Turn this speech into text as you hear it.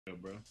Yo,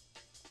 bro.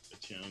 I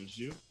challenged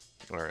you.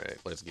 Alright,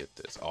 let's get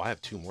this. Oh, I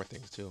have 2 more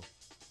things too.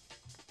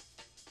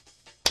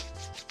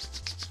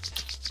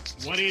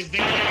 What is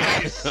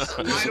this?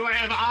 Why do I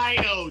have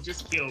IO?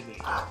 Just kill me.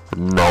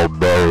 No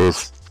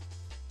berries.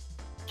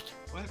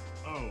 What?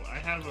 Oh, I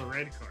have a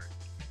red card.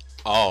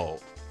 Oh.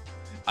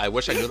 I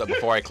wish I knew that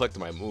before I clicked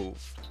my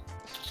move.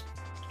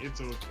 It's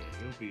okay.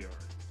 It'll be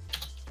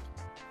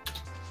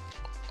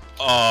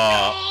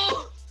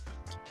alright.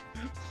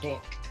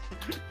 Fuck.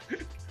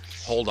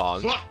 Hold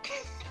on. Fuck.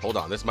 Hold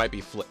on. This might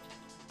be flip.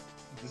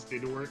 This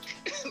didn't work.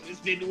 This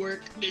didn't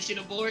work. Mission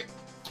abort.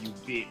 You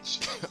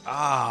bitch.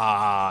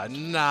 Ah,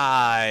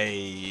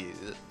 nice.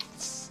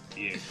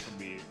 Yeah, come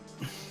here.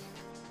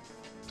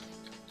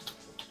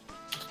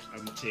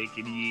 I'm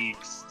taking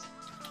yeeks.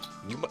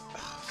 You.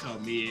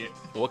 Come here.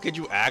 What could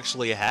you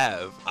actually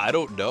have? I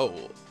don't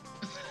know.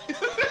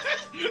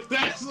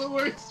 That's the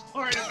worst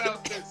part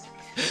about this.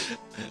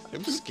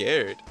 I'm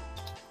scared.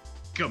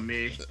 Come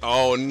here.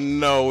 Oh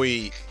no,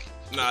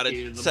 not an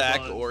Here's the attack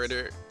bugs.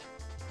 order.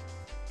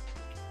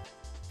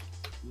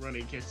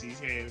 Running, catch these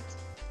hands.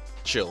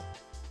 Chill.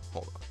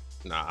 Hold on.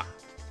 Nah.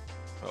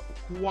 Oh.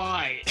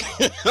 Why?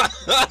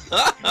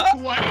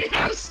 Why did you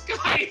have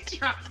sky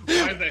drop?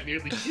 Why did that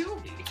nearly kill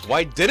me?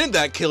 Why didn't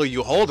that kill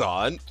you? Hold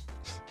on.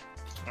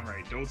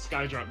 Alright, don't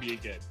sky drop me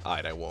again.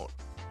 Alright, I won't.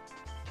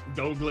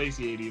 Don't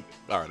glaciate either.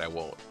 Alright, I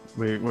won't.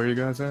 Wait, where are you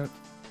guys at?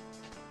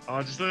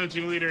 Oh, just let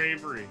team leader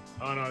Avery.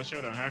 Oh no,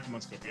 Showdown.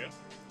 Hackmons cup, yeah?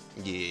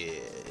 Yeah.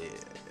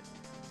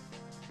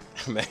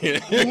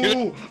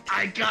 Ooh,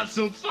 I got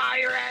some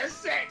fire ass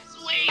sex.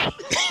 Wait.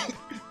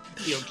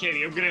 Yo,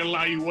 Kenny, I'm gonna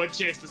allow you one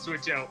chance to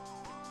switch out.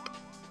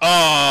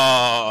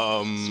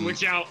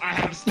 Switch out. I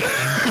have stuff.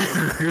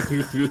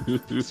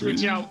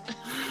 Switch out.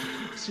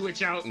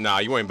 Switch out. Nah,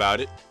 you ain't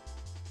about it.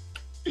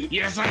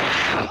 Yes, I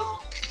am.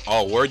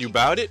 Oh, word, you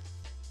about it?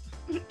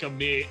 Come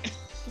here.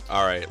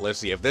 All right, let's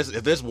see if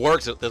this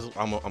works.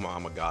 I'm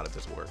a god if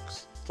this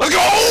works. Let's go!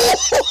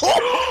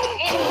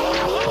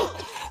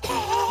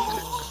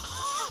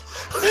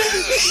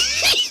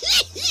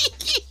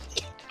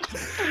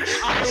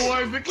 I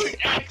wanted to click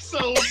X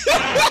so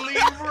badly,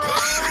 bro.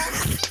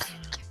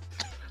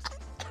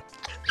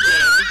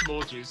 Yeah, this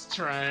vulture's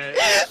trash.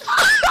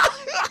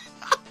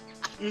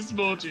 This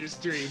vulture's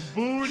straight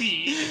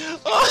booty.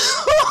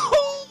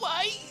 Oh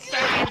my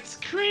god! That's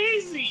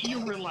crazy. You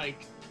were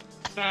like,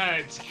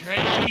 that's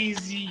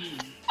crazy.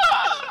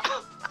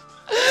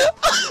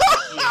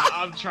 Yeah,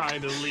 I'm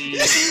trying to leave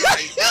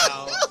right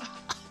now.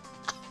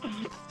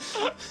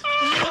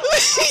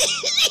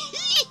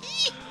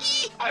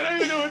 I don't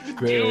even know what to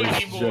do There's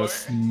anymore.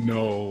 just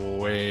no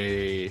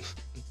way.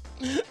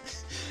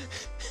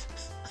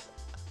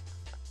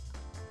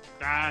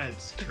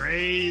 That's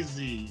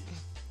crazy.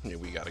 Yeah,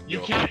 we gotta go. You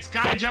can't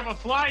sky jump a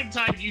flying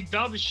type, you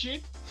dumb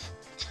shit.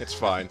 It's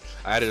fine.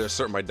 I had to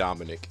assert my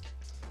Dominic.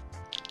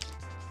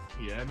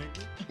 Yeah,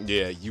 nigga.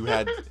 Yeah, you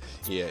had.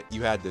 Yeah,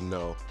 you had to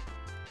know.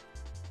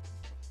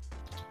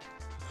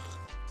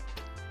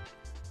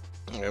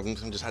 I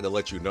just had to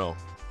let you know.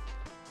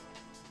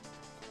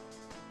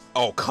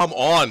 Oh, come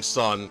on,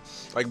 son.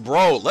 Like,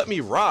 bro, let me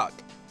rock.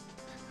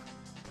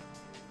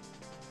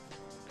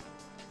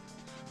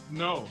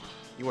 No.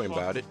 You ain't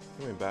Fuck. about it.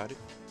 You ain't about it.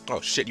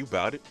 Oh, shit, you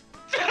about it.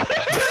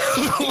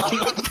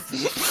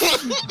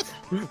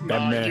 That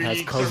Nah, man your has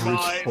yeeks coverage. are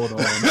mine. Hold on.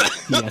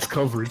 He has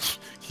coverage.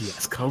 He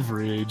has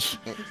coverage.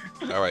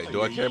 Alright,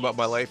 do I care about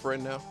my life right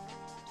now?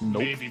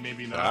 Nope. Maybe,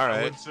 maybe not. All right.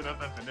 I wouldn't sit up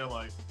that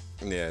vanilla.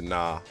 Yeah,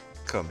 nah.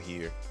 Come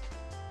here.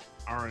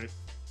 Alright.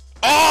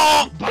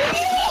 Oh!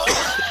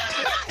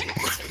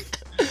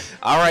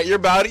 Alright, you're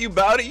about it. You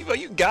about it.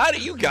 You got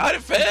it. You got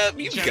it, fam.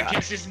 You Trying to got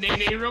catch it. this name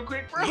real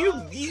quick, bro?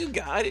 You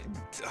got it.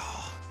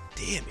 Oh,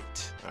 damn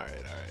it. Alright,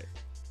 alright.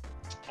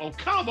 Oh,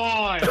 come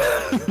on!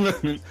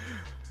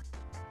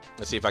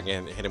 Let's see if I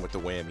can hit him with the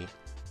whammy.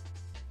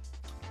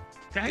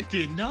 That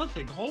did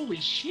nothing. Holy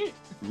shit.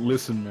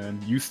 Listen,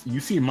 man. You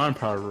see my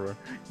power.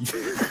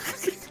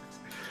 If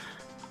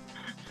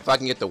I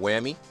can get the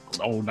whammy.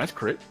 Oh, nice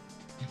crit.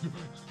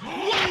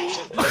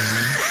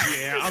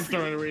 Yeah, I'm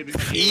throwing away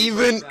the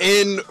Even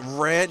in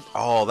red.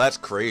 Oh, that's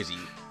crazy.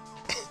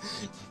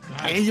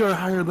 And you're a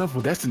higher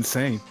level. That's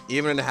insane.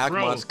 Even in the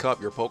Hackmons Bro.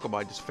 Cup, your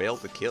Pokemon just failed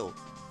to kill.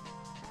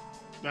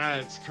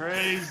 That's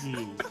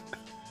crazy.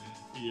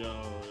 Yo,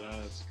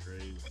 that's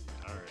crazy.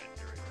 Alright,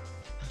 here we go.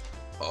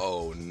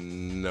 Oh,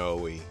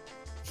 no. Am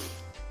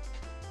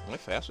I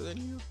faster than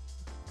you?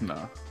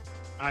 Nah.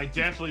 I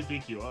definitely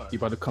think you are. You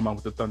about to come out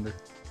with the thunder.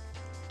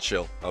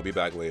 Chill. I'll be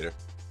back later.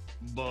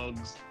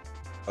 Bugs.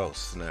 Oh,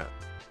 snap.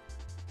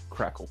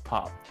 Crackle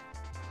pop.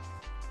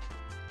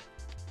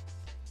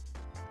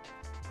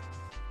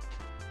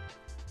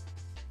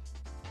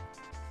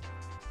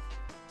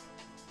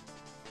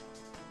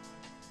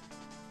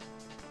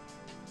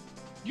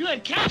 You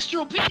had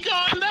Castro Pica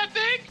on that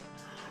thing?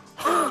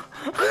 No.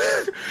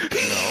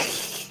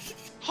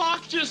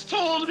 Hawk just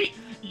told me.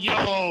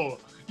 Yo,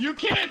 you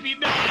can't be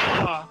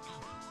nah.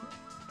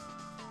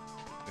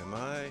 Am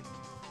I?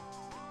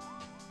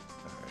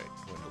 Alright,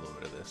 doing a little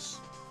bit of this.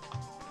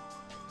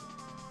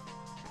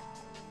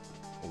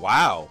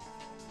 Wow.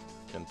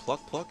 And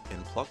pluck, pluck,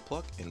 and pluck,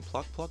 pluck, and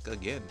pluck, pluck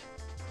again.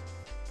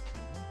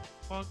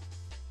 Fuck.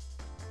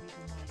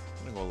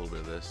 I'm gonna go a little bit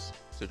of this.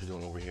 See what you're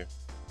doing over here.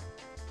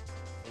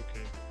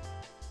 Okay.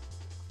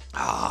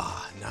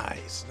 Ah,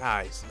 nice,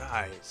 nice,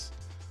 nice.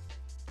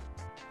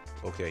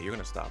 Okay, you're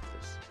gonna stop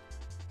this.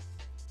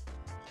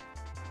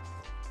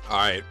 All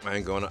right, I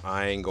ain't going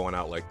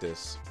out like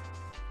this.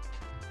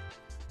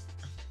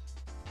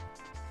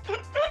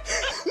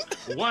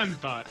 One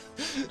thought.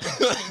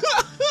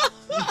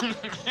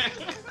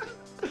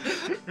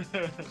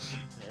 There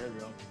we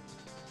go.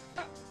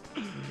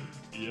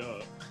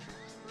 Yeah.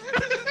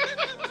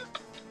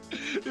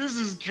 This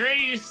is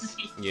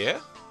crazy. Yeah.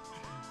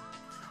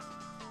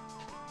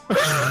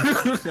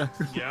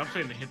 Yeah, I'm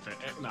finna hit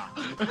that. Nah.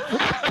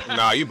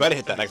 Nah, you better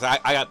hit that next.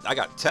 I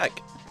got tech.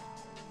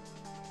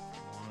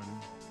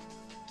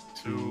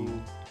 1,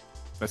 2.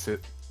 That's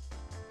it.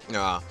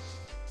 Nah,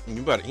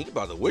 you about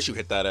to wish you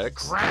hit that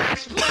X.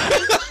 Crash.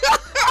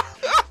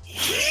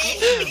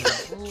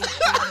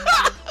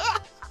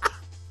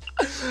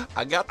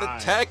 I got the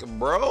tech,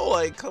 bro.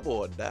 Like, come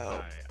on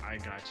now. I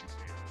got you,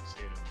 Pharaoh.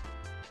 Hit him.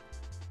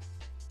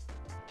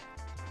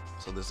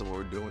 So this is what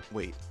we're doing.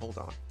 Wait, hold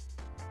on.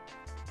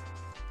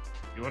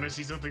 You want to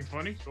see something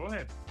funny? Go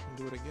ahead.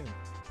 Do it again.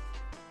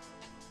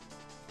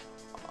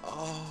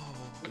 Oh.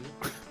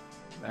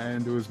 I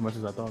didn't do as much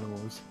as I thought it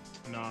was.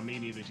 Nah, me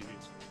neither. You did.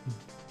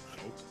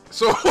 Nope.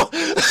 So.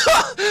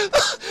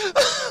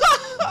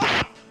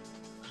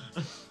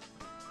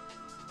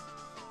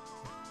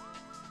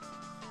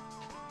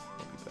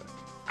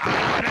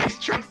 Nice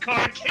trump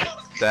card kill.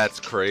 That's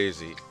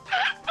crazy.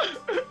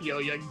 Yo,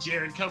 young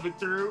Jared coming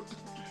through.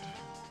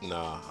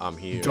 Nah, I'm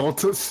here.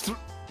 Don't.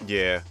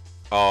 Yeah.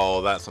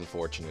 Oh, that's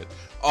unfortunate.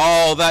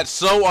 Oh, that's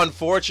so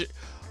unfortunate.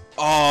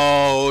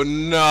 Oh,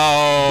 no.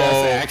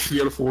 That's actually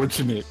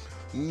unfortunate.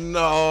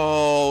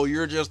 No,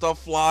 you're just a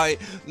fly.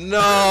 No.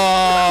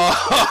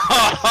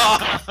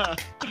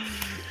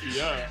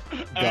 Yeah.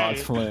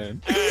 God's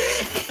plan.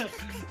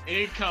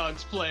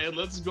 Akon's plan.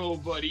 Let's go,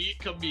 buddy.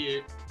 Come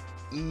here.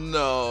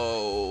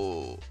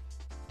 No.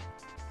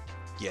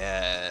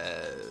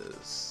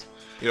 Yes.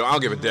 You know, I'll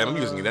give a damn. I'm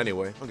using it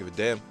anyway. I'll give a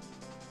damn.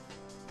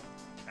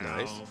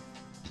 Nice. Ow.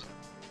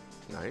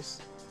 Nice.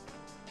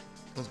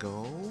 Let's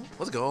go.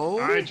 Let's go.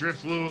 Alright,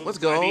 Driftflu. Let's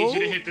go. I need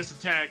you to hit this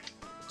attack.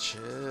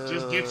 Chill.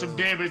 Just get some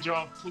damage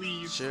off,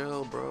 please.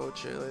 Chill, bro.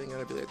 Chill. Ain't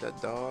gotta be like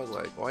that dog.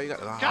 Like, why you got?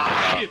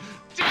 God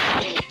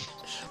damn it.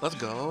 Let's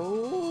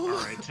go.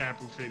 Alright,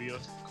 Tapu video.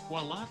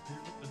 What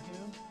the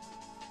hell?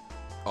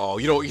 Oh,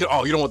 you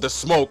don't want the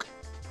smoke.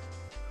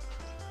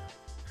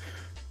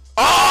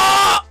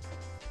 Ah!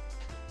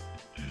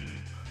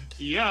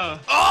 Yeah.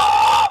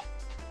 Ah!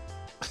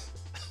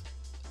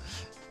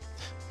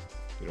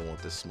 You don't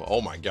want this smoke.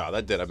 Oh my god,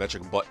 that did a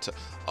metric butt.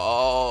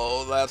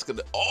 Oh, that's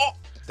gonna. Oh,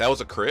 that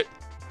was a crit.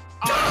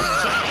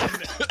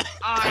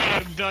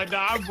 I am done.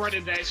 Nah, I'm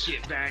running that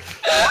shit back.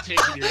 I'm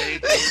taking your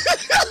anything.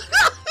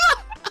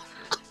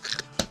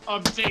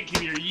 I'm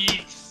taking your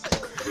yeeks.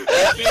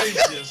 There's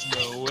just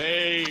no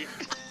way.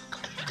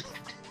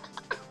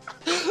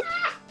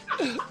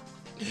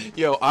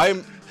 Yo,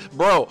 I'm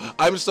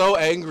so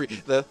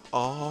angry.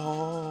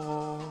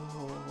 Oh.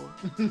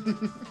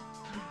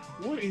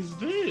 What is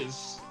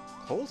this?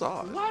 Hold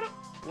on.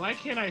 Why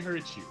can't I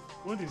hurt you?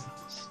 What is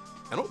this?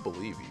 I don't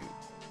believe you.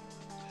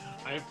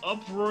 I have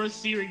uproar,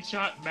 searing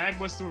shot,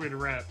 magma storm,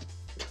 and rap.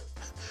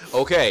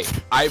 Okay,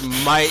 I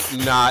might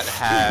not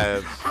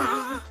have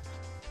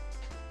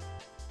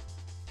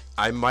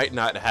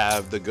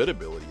the good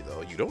ability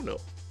though. You don't know.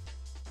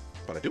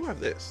 But I do have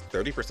this.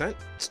 30%?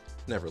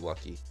 Never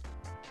lucky.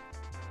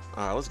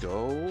 Let's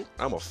go.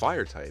 I'm a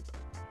fire type.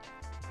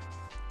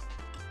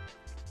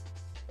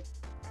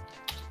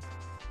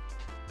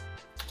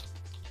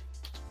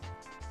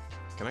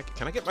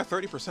 Can I get my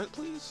 30%,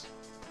 please?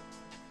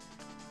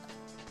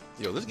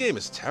 Yo, this game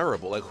is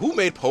terrible. Like, who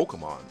made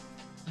Pokemon?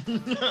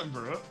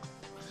 Bro.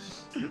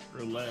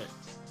 Relax.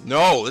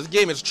 No, this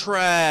game is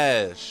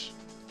trash.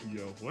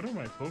 Yo, what are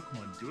my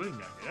Pokemon doing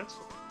down here? That's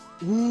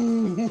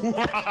ooh.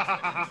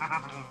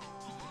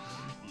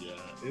 Yeah,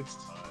 it's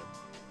time.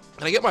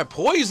 Can I get my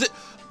poison?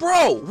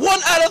 Bro,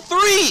 1 out of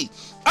 3!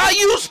 I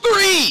used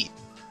 3!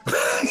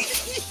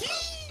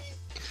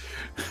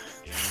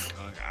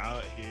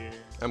 Out here.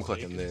 I'm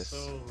clicking this.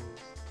 Souls.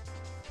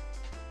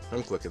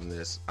 I'm clicking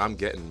this. I'm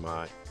getting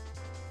my...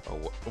 Oh,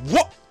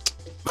 what?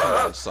 Come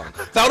on, son.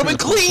 That would have been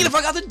clean if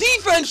I got the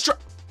defense.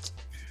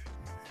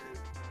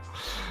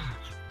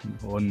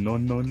 Oh, no,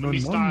 no, no, Let me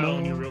style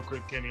on you no. real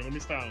quick, Kenny. Let me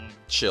style on you.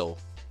 Chill.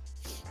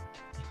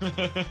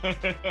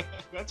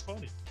 That's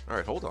funny. All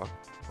right, hold on.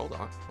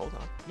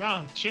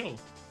 Nah, chill.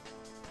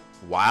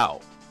 Wow.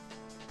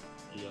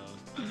 Yeah.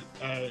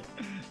 Hey,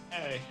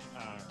 alright.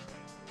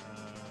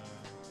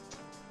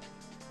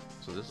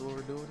 So this is what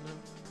we're doing now?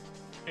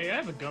 Hey, I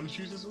have a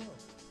gumshoes as well.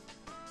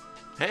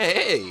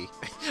 Hey,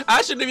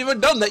 I shouldn't have even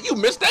done that. You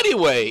missed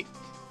anyway.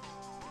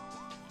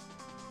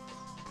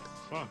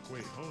 Fuck,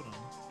 wait, hold on.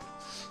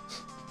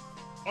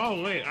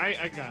 Oh, wait,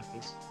 I got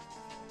this.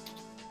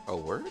 Oh,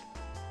 word?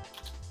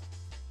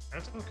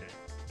 That's okay.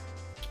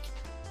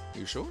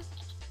 You sure?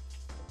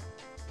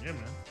 Yeah,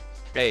 man.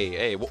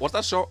 Hey, what's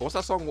that song? What's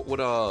that song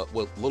with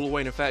Lil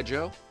Wayne and Fat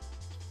Joe?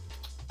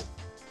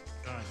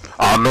 God.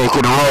 I'll make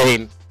it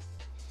rain.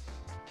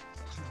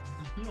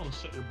 You don't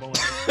shut your bone.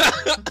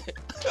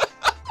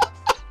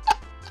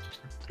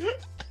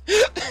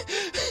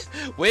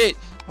 Wait,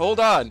 hold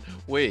on.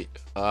 Wait,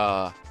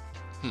 you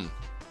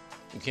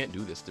can't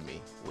do this to me.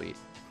 Wait,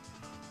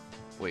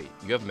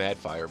 you have mad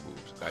fire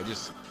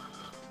moves.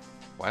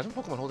 Why isn't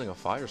Pokemon holding a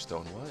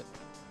Firestone? What?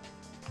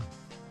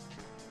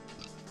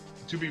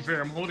 To be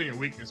fair, I'm holding a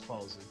weakness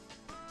policy.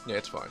 Yeah,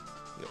 it's fine.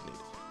 You don't need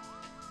it.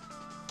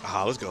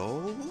 Let's go.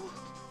 I'm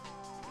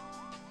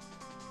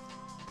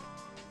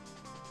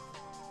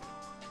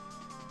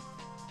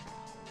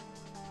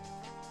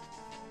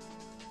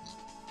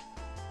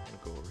gonna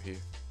go over here.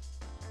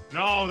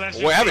 No, that's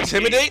just Wait, I have me.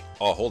 Intimidate?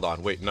 Oh, hold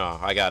on. Wait, nah.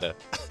 I gotta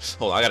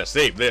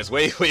save this.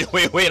 Wait.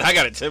 I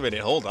got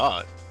Intimidate. Hold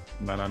on.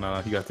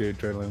 No. You got the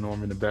adrenaline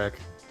arm in the back.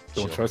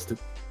 Don't Chill. trust it.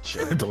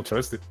 Chill. Don't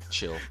trust it.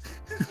 Chill.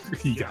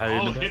 You got it in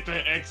I'll the hit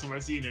back. the X when I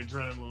see an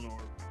adrenaline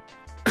orb.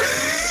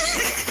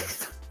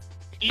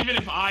 Even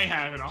if I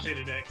have it, I'll hit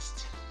an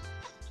X.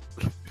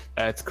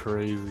 That's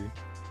crazy.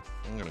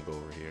 I'm gonna go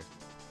over here.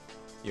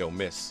 Yo,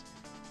 miss.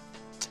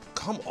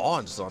 Come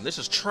on, son. This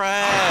is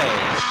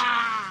trash.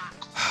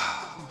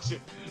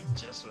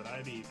 Just what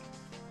I need.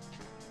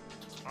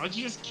 Why don't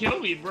you just kill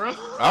me, bro?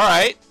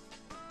 Alright.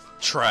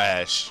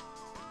 Trash.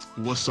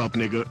 What's up,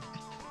 nigga?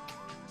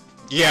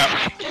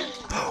 Yeah.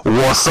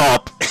 What's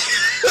up?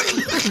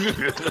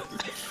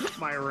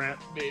 My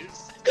rap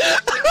biz.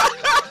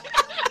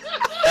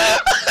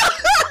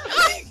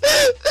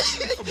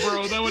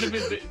 Bro, that would have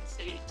been the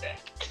insane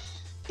tech.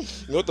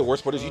 You know what the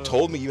worst part is? You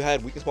told me you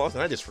had weakness policy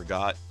and I just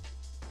forgot.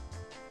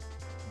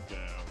 Damn,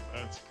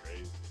 that's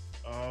crazy.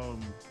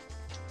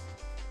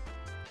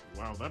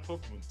 Wow, that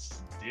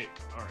Pokemon's dick.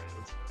 Alright,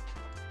 let's go.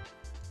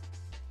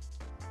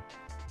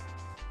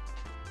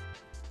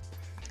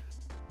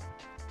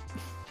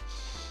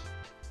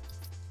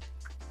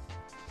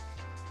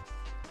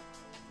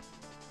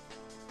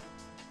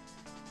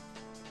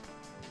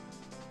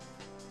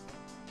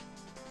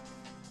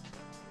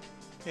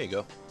 Here you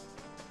go.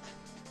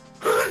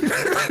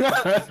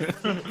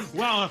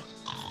 Well,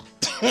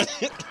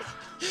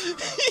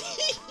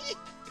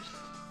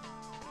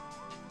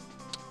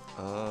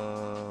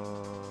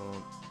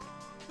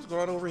 let's go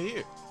right over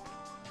here.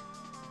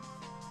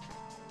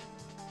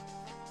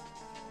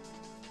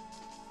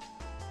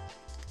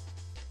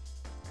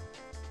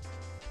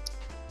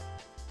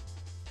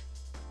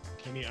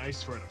 Kenny, I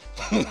swear to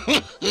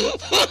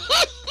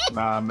fuck.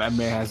 Nah, that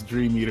man has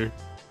Dream Eater.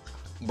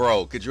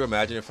 Bro, could you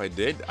imagine if I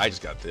did? I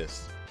just got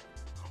this.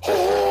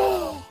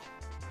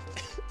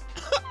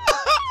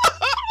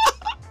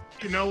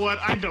 You know what?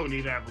 I don't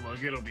need to have a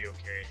look. It'll be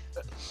okay.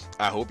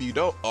 I hope you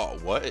don't. Oh,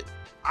 what?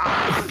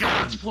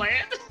 God's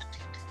plan?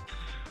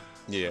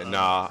 Yeah,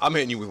 nah. I'm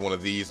hitting you with one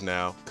of these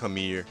now. Come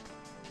here.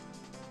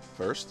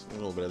 First, a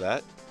little bit of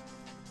that.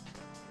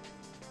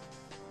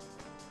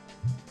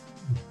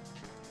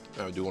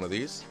 Now we do one of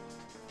these.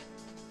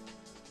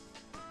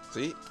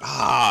 See?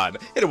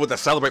 Hit it with the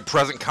celebrate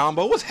present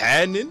combo. What's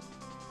happening?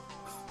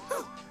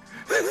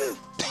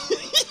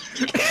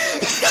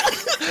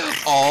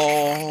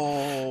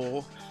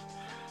 Oh.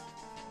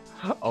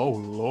 Oh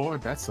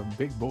Lord, that's a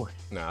big boy.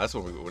 Nah, that's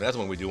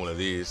when we do one of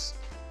these.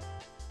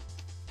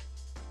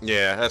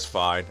 Yeah, that's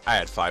fine. I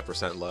had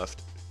 5%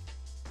 left.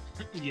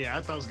 Yeah,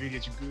 I thought it was gonna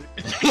get you good.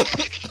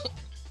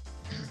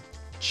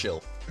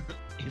 Chill.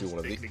 Do one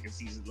of these. Picnic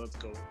season. Let's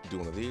go. Do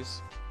one of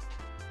these.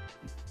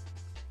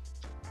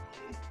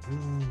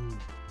 Ooh.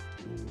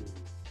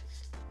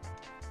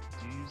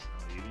 Jeez.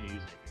 Oh, you didn't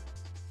use it.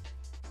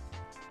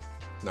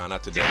 Nah,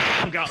 not today.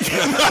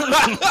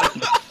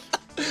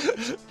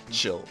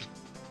 Chill.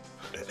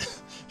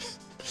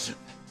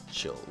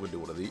 Chill. We'll do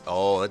one of these.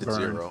 Oh, that did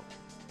Burn. 0.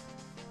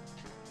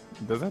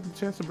 Does that have a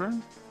chance to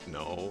burn?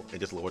 No, it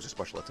just lowers your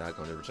special attack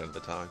 100% of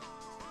the time.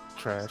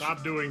 Trash.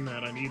 Stop doing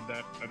that. I need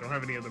that. I don't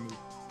have any other move.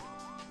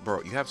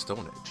 Bro, you have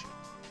Stone Edge.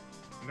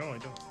 No, I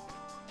don't.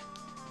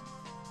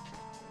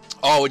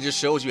 Oh, it just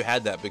shows you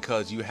had that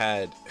because you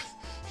had...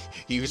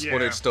 you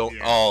splintered Stone...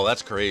 yeah. Oh,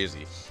 that's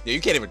crazy. Yeah,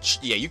 you can't even...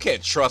 yeah, you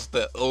can't trust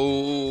the...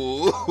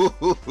 Oh...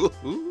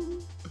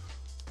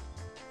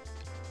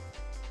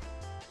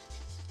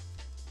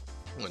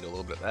 I'm gonna do a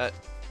little bit of that.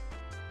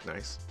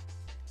 Nice.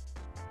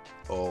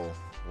 Oh,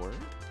 word?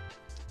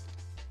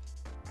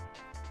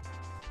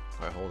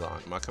 Alright, hold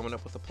on. Am I coming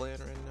up with a plan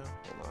right now?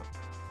 Hold on.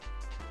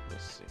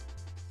 Let's see.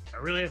 I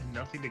really have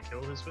nothing to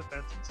kill this with.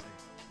 That's insane.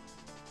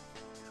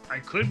 I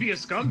could be a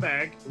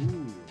scumbag.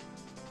 Ooh.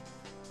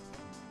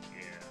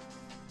 Yeah.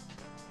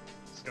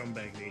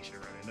 Scumbag nature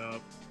running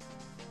up.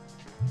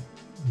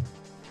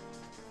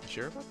 You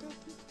sure about that?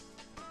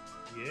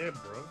 Dude? Yeah,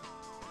 bro.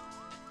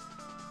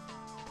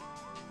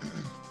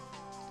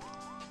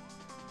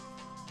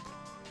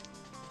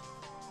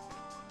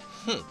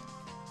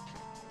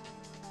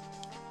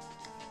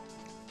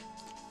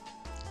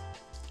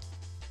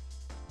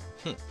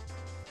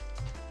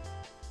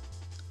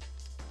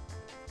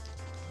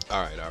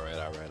 Alright, alright,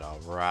 alright,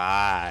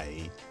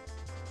 alright.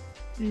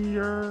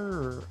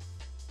 Yeah.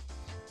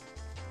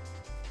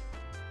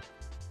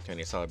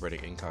 Kenny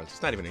celebrating Incog's.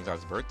 It's not even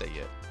Incog's birthday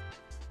yet.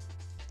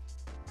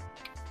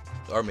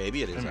 Or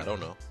maybe it is, I don't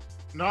know.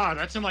 Nah,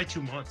 that's in like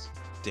 2 months.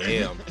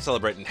 Damn,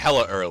 celebrating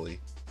hella early.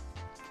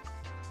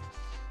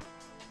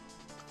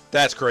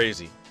 That's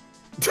crazy.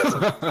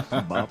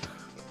 Bop.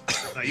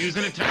 Now use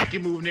an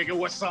attacking move, nigga.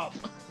 What's up?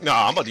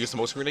 Nah, I'm about to use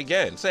smoke screen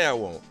again. Say I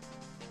won't.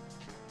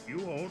 You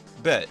won't.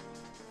 Bet.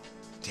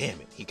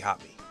 Damn it, he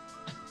got me.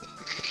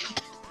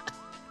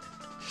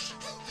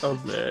 Oh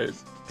man.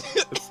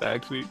 It's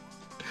actually.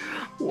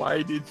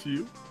 Why did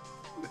you?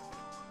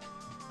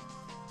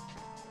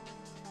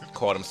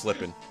 Caught him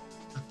slipping.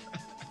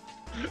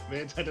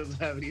 Manta doesn't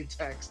have any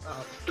attack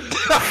stop.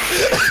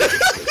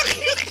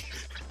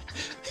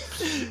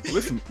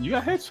 Listen, you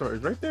got head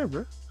charge right there,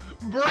 bro.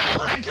 Bro,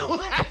 I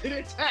don't have an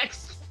attack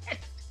stop.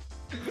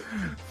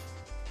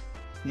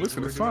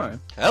 Listen, it's fine.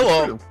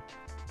 Hello.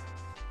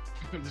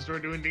 This door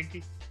doing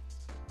dinky?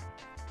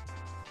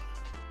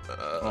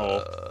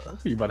 Oh,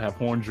 you about to have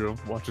horn drill.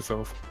 Watch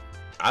yourself.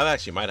 I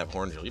actually might have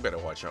horn drill. You better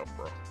watch out,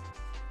 bro.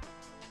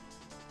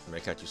 I may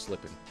catch you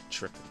slipping,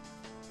 tripping.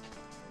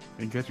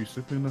 Ain't got you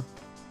slipping though.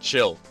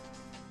 Chill.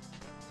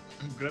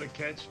 I'm gonna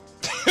catch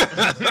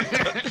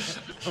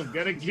I'm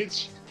gonna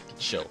get you.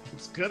 Chill.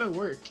 It's gonna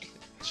work.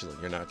 Chill.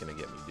 You're not gonna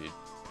get me, dude.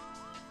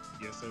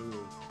 Yes, I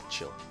will.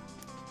 Chill.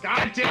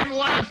 God damn,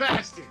 laugh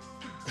faster!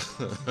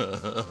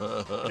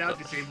 Now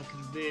disable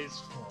because this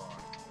fuck.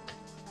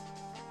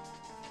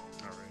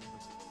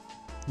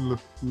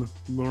 Alright,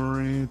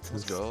 Lawrence.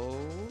 Let's go.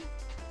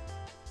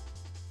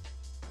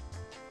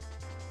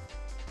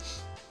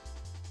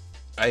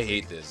 I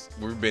hate this.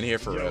 We've been here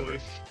forever.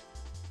 Alright.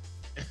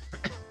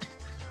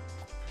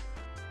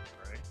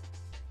 Okay.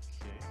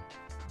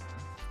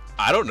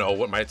 I don't know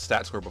what my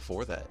stats were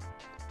before that.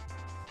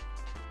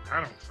 I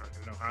don't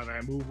fucking know how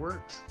that move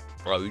works.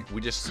 Well, we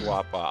just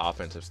swap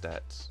offensive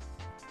stats.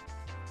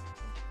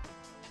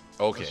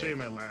 I'll show Okay. you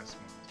my last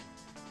one.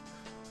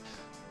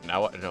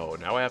 Now, no.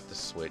 Now I have to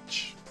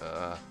switch.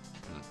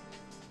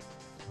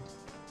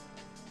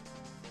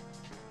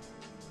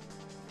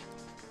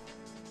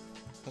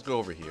 Let's go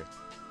over here.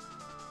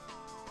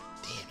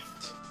 Damn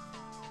it.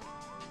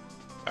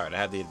 All right, I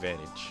have the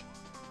advantage.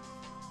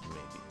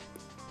 Maybe.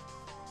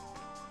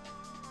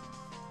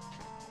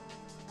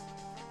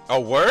 A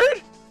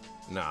word?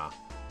 Nah.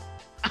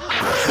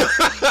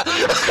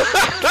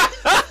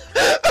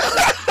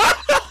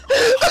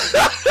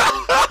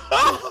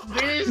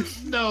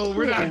 No,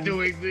 we're not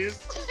doing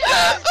this.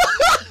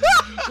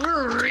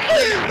 We're really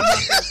not about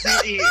to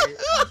sit here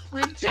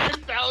for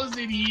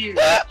 10,000 years.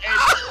 And,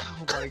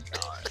 oh my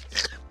god.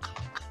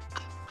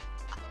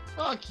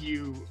 Fuck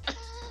you.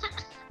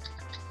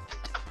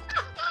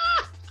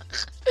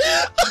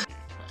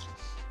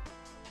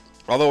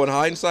 Although in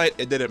hindsight,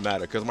 it didn't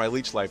matter because my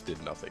leech life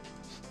did nothing.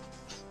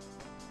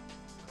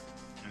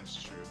 That's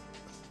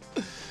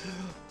true.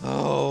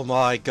 Oh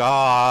my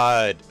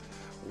god.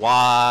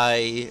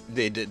 Why?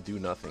 They did do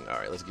nothing.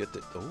 Alright, let's get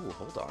the... Oh,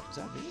 hold on. Is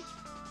that me?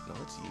 No,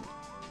 that's you.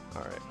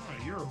 Alright. Oh,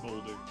 you're a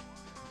boulder.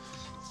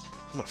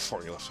 I'm gonna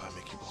fart you left side,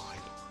 make you blind.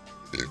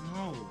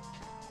 No.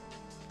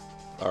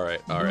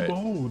 Alright, alright.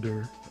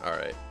 Boulder.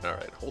 Alright,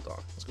 alright. Hold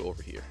on. Let's go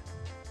over here.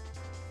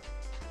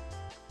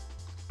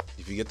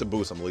 If you get the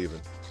boost, I'm leaving.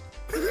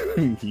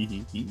 If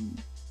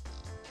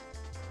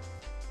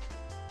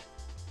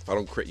I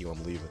don't crit you,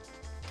 I'm leaving.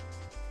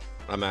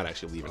 I'm not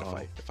actually leaving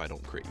if I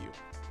don't crit you.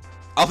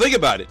 I'll think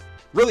about it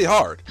really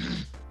hard.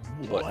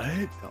 What?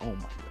 Oh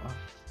my god.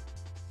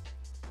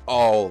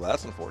 Oh,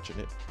 that's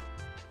unfortunate.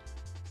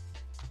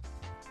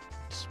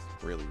 It's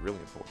really, really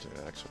unfortunate,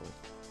 actually.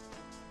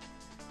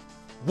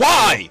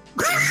 Why?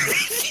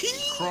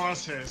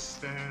 Crosshair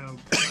stab.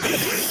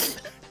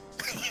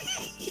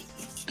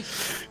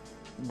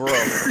 Bro,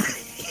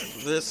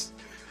 this...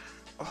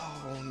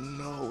 Oh,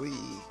 no.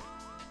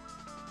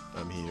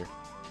 I'm here.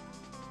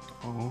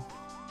 Oh.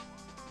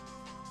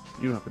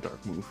 You don't have a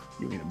dark move.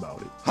 You ain't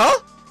about it. Huh?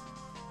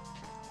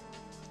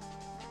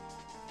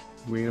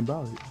 You ain't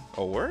about it.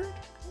 A word?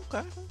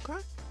 Okay,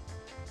 okay.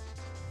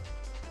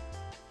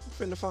 I'm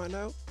finna find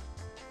out.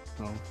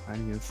 Oh, I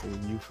need to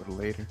save you for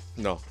later.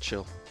 No,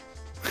 chill.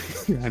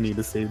 I need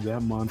to save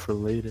that mon for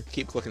later.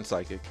 Keep clicking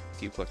psychic.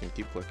 Keep clicking,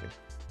 keep clicking.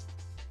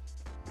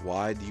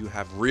 Why do you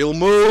have real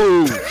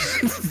moves?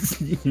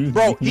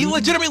 Bro, he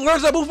legitimately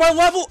learns that move by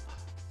level.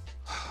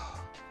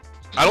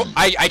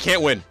 I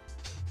can't win.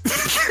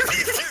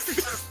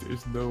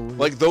 There's no way.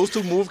 Like, those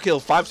two move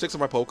kill 5-6 of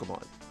my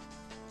Pokemon.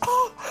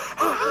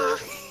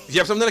 You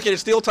have some dedicated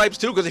steel types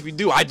too, because if you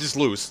do, I just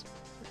lose.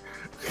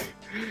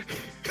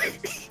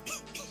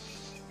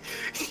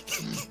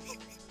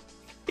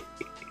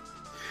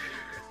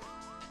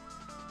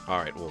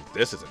 Alright, well,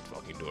 this isn't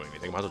fucking doing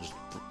anything. Might as well just...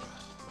 Oh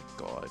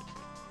my god.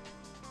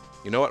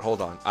 You know what?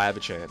 Hold on. I have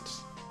a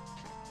chance.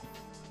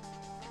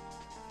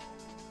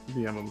 Do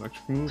you have an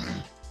electric move?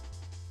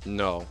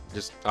 No.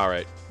 Just...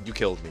 Alright. You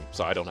killed me,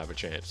 so I don't have a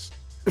chance.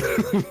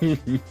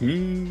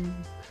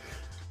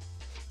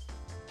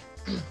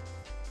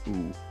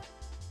 Ooh.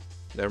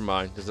 Never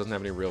mind. This doesn't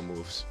have any real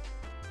moves.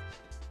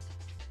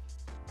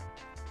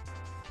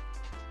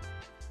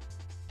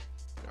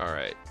 All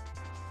right.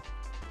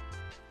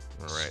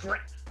 All right.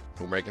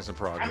 We're making some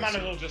progress. I might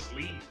as well just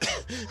leave.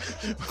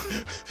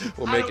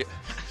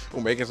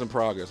 We're making some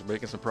progress. We're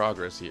making some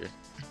progress here.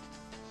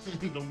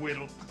 The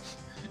whittle.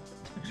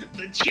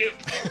 The chip.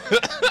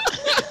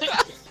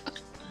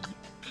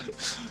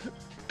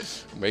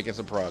 We're making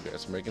some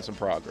progress. We're making some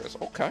progress.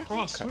 Okay.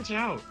 Cross, okay. switch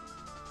out.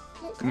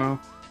 Okay. No.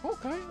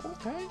 Okay.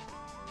 Okay.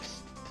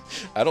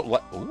 I don't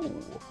like.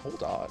 Ooh,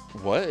 hold on.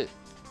 What?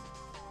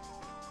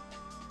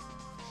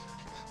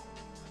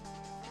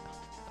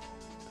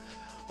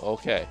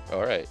 Okay.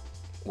 All right.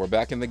 We're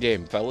back in the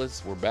game,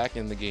 fellas. We're back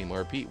in the game. I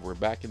repeat, we're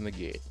back in the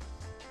game.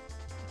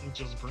 It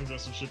just brings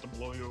us some shit to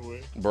blow you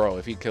away. Bro,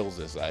 if he kills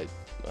this,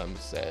 I'm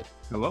sad.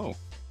 Hello.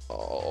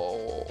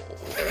 Oh.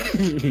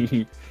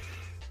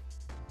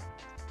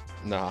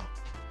 Nah.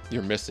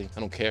 You're missing. I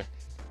don't care.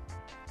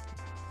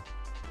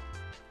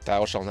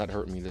 Thou shall not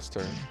hurt me this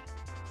turn.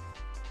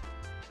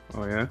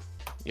 Oh yeah.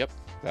 Yep.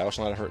 Thou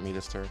shall not hurt me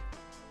this turn.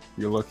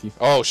 You're lucky.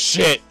 Oh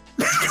shit.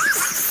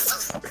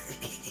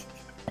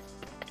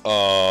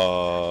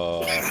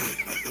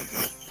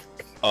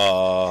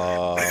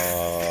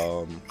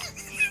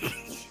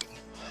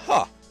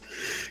 Huh.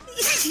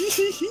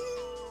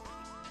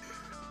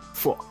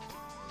 Fuck.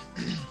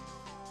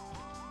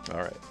 All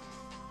right.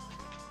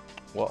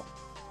 Well,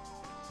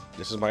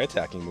 this is my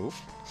attacking move.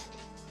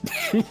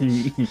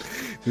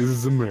 This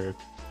is America.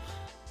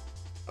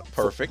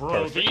 Perfect.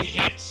 Bro, Perfect. if he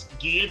hits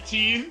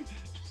guillotine.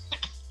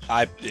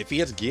 If he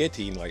hits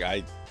guillotine, like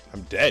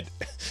I'm dead.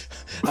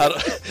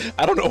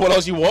 I don't know what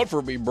else you want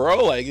from me,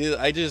 bro. Like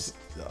I just.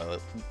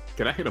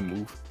 Can I hit a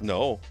move?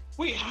 No.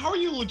 Wait, how are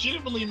you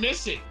legitimately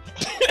missing?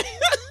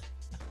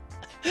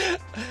 I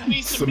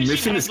mean,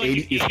 Submission has is like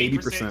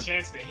 80%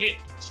 chance to hit.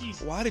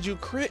 Jesus. Why did you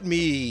crit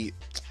me?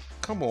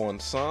 Come on,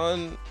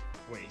 son.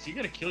 Wait, is he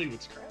gonna kill you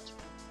with scratch?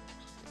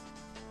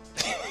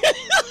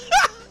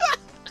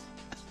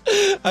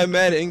 I'm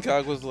mad.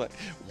 Incog was like,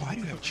 "Why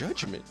do you have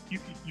judgment?" You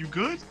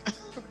good?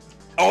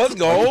 Oh, let's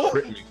go.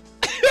 Crit me.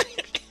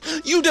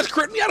 You just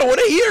crit me. I don't want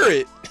to hear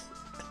it.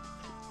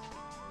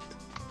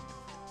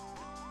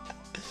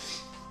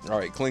 All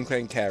right, cling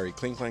clang carry,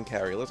 cling clang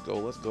carry. Let's go.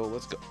 Let's go.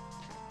 Let's go.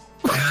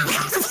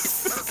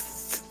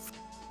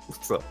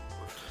 What's up?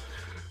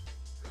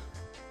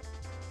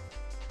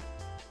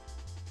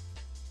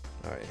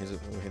 All right, here's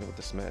hit him with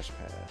the smash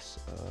pass.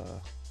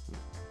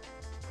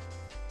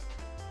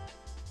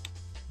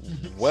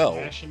 Well.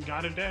 Smash and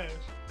got a dash.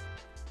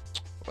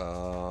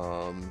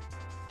 Oh,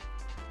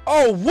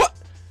 what?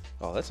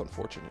 Oh, that's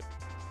unfortunate.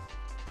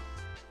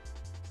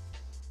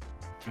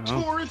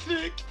 Oh.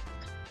 Terrific.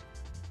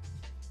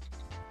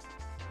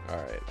 All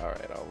right, all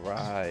right, all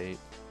right.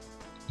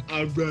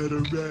 All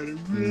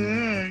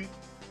right.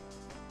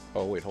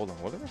 Oh wait, hold on.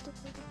 What did I start?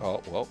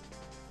 Oh well.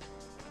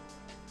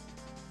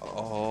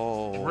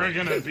 Oh. We're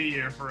gonna be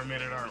here for a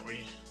minute, aren't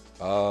we?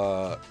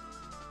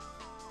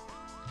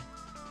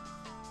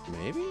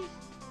 Maybe.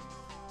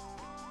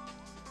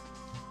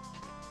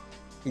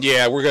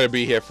 Yeah, we're gonna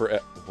be here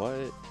for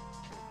what?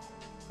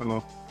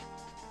 Hello.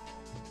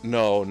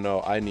 No,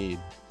 no, I need.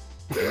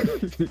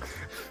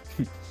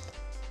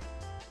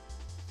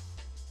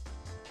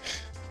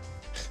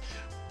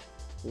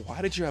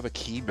 Why did you have a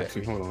key back?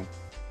 Actually, hold on.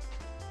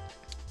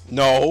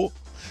 No,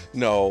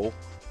 no,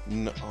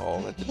 no.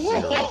 Oh, that's a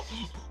zero.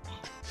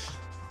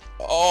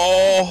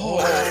 Oh,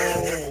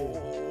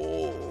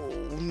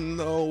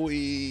 no.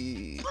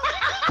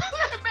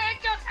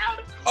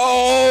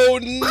 Oh,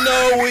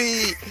 no.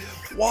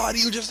 Why do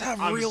you just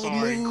have I'm real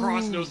sorry, moves?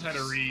 Cross knows how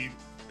to read.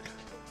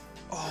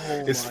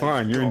 Oh, It's my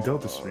fine. You're in God.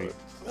 Delta Street.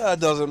 That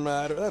doesn't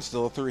matter. That's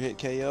still a 3-hit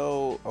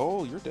KO.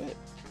 Oh, you're dead.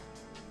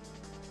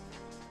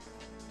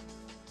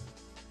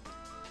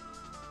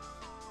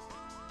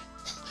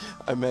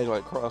 I imagine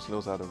like Cross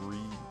knows how to read.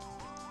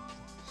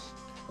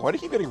 Why do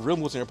you keep getting real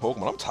moves in your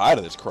Pokemon? I'm tired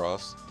of this,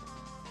 Cross.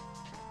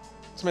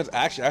 This man's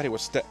actually out here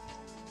with step.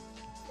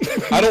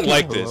 I don't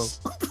like this.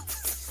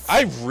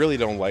 I really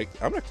don't like.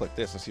 I'm gonna click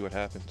this and see what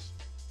happens.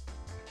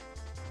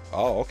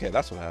 Oh, okay,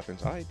 that's what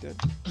happens. I did.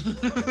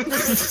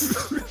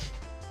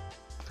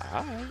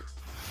 Alright.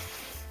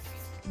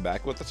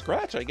 Back with the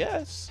scratch, I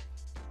guess.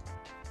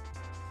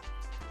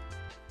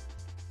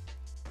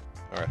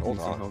 Alright, hold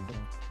on.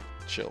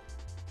 Chill.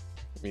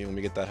 Let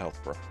me get that health,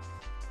 bro.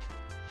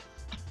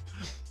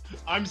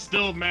 I'm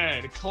still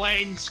mad.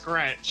 Clang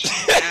Scratch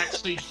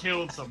actually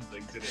killed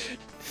something today.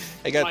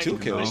 I got Like, 2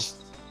 kills.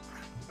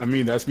 I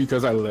mean, that's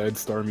because I led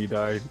Stormy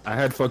died. I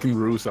had fucking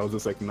Roost. I was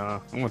just like, nah,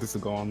 I want this to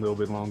go on a little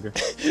bit longer.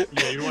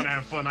 Yeah, you want to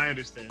have fun. I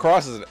understand.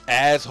 Cross is an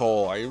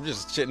asshole. I'm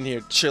just sitting here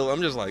chill.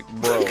 I'm just like,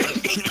 bro.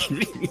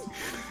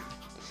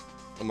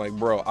 I'm like,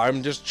 bro,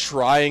 I'm just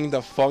trying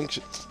to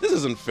function. This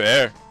isn't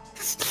fair.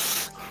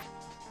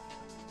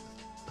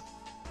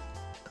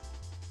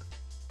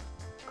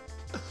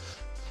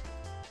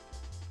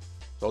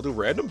 So I'll do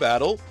random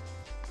battle.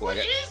 What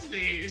is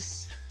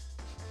this?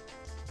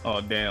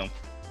 Oh, damn.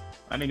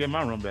 I didn't get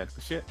my run back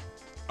for shit.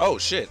 Oh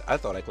shit! I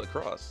thought I clicked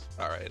cross.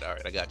 All right.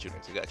 I got you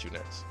next.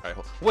 All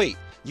right. Wait,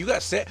 you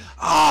got set.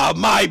 Ah,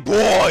 my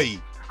boy.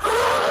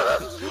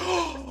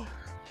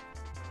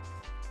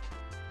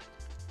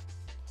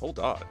 Hold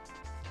on.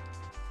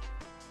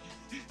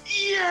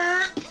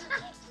 Yeah.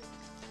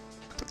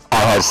 I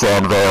have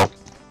Sandvale.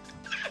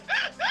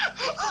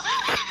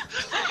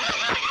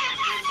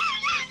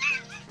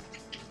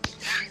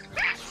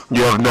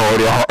 You have no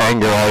idea how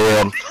angry I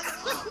am.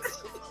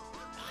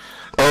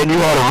 And you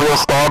had a real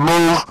star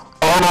move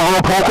and a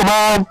real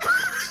Pokemon?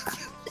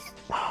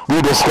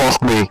 You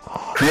disgust me.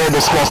 You're a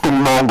disgusting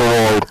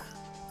mongoloid.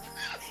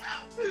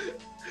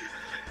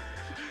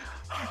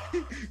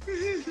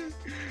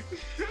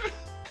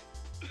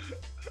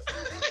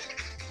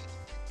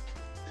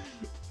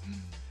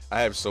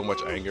 I have so much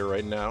anger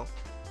right now.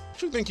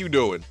 What you think you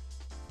doing?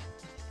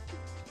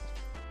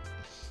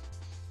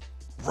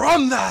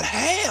 Run that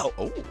hell!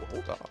 Oh,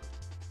 hold on.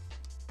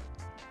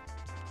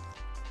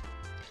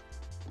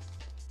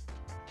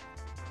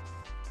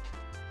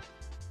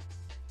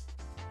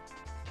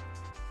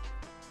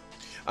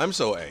 I'm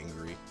so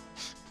angry.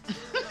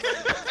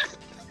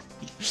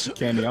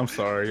 Candy, I'm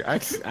sorry. I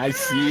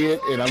see it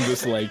and I'm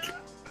just like.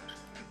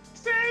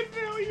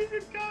 Sandville, you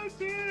did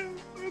goddamn.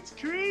 That's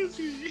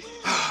crazy.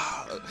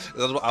 I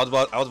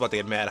was about to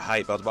get mad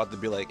hype. I was about to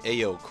be like, "Hey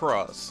yo,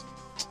 cross."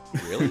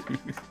 Really?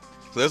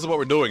 So this is what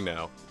we're doing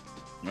now.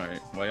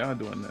 Alright, while y'all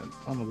doing that,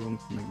 I'm gonna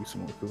make you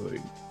some more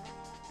food.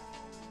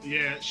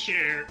 Yeah,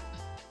 share.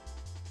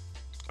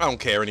 I don't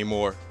care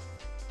anymore.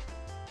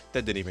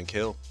 That didn't even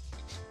kill.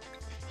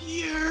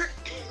 Yeah.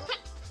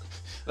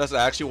 That's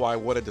actually why I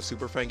wanted the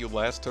Super Fang you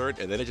last turn,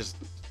 and then it just.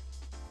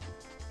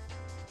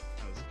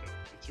 How's it going?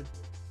 It's your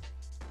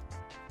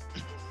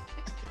boy.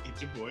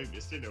 It's your boy,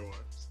 Mr. No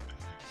Arms.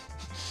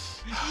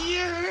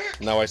 Yeah.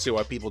 Now I see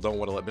why people don't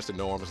want to let Mr.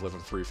 No Arms live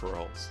in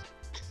free-for-alls.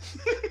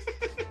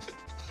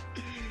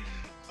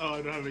 Oh,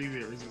 I don't have any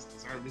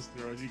resistance. Alright,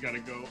 Mr. Arms, you gotta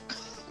go.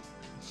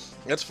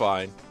 That's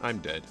fine. I'm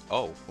dead.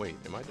 Oh, wait,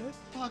 am I dead?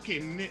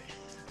 Fucking.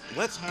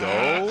 Let's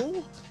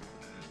go.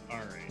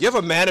 Alright. You have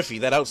a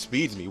Manaphy that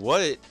outspeeds me.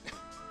 What?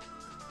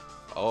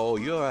 Oh,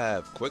 you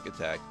have quick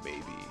attack,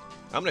 baby.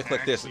 I'm gonna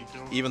click this, Actually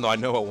don't. even though I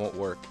know it won't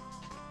work,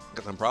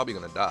 because I'm probably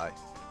gonna die.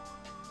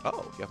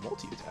 Oh, you have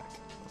multi-attack.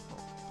 Oh.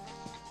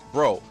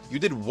 Bro, you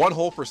did 1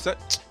 whole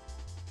 %.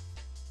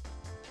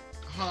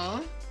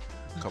 Huh?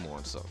 Come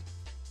on, son.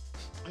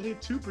 I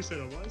did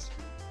 2% of my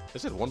speed. I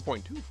said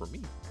 1.2 for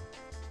me.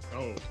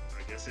 Oh,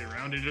 I guess they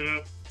rounded it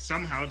up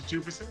somehow to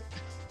 2%.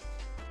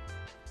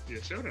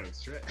 Yeah,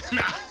 Showdown's trash.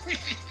 Nah.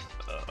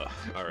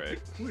 All right.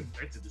 Who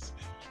invented this?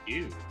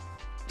 Ew.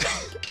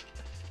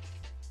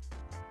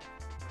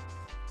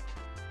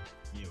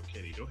 Yo,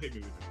 Kenny, don't hit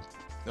me with this.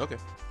 Okay.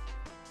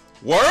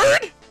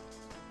 Word?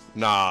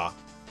 Nah.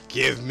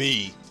 Give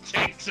me.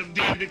 Take some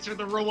damage for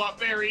the robot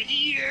berry.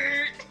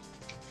 Ear.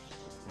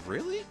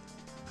 Really?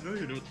 I don't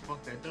even know what the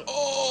fuck that does.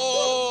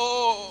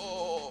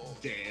 Oh.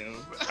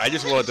 Damn. I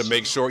just wanted to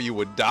make sure you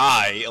would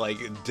die. Like,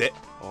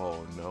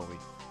 oh no.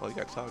 Oh, you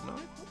got cloud 9?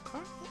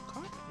 Okay.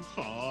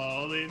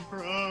 Falling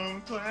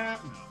from cloud.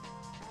 No.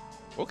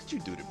 What could you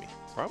do to me?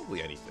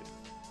 Probably anything.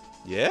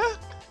 Yeah?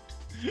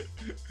 The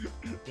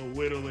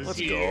whittle is Let's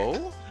here.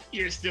 go.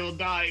 You're still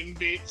dying,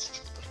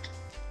 bitch.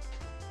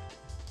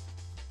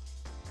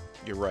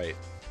 You're right.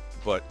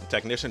 But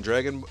Technician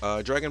Dragon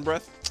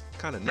Breath?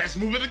 Kinda Best nuts.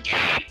 move of the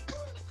game.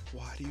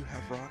 Why do you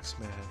have Rock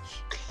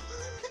Smash?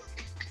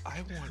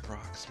 I want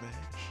Rock Smash.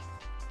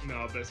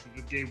 No, best move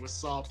of the game was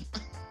Sop.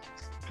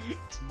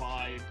 It's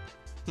mine.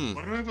 Hmm.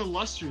 Why do I have a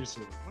lustrous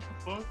sword? What the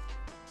fuck?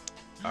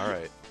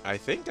 Alright. I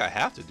think I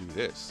have to do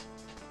this.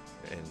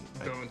 And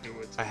Don't do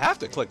it. I have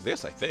to click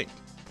this, I think.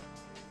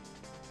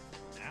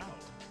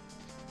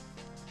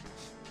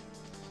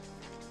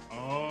 Ow.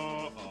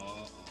 Oh.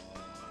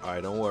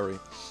 Alright, don't worry.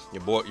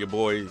 Your boy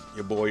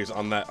is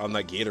on that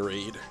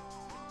Gatorade.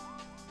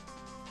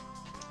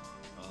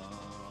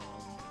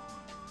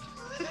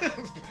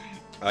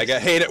 I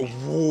got hated.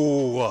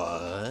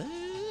 What?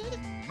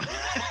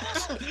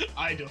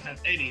 I don't have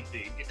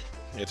anything.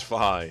 It's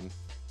fine.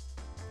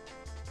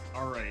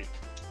 Alright.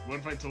 What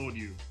if I told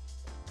you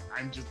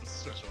I'm just a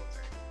special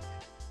attack?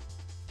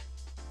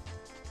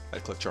 I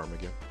click Charm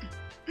again.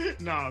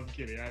 No, I'm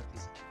kidding.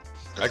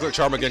 I click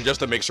Charm again just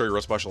to make sure you're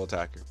a special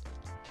attacker.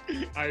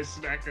 I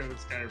smacked out the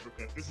sky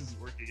because this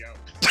isn't working out.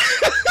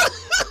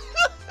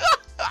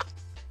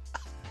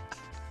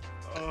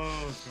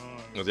 Oh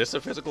god. Is this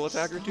a physical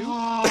attacker too?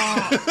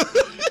 Oh.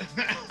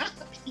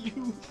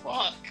 You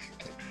fuck.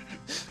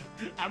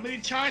 How many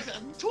charges?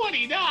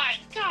 29.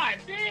 God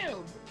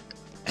damn.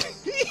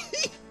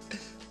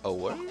 Oh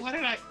what? What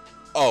did I?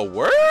 Oh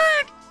word?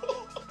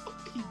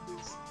 He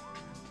missed.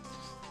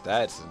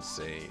 That's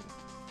insane.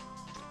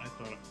 I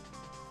thought.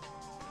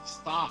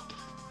 Stop.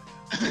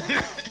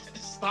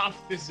 Stop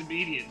this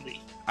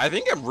immediately. I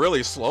think I'm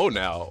really slow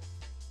now.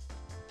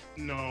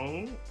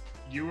 No,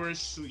 you're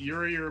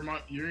your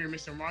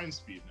Mr. Mind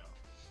speed now.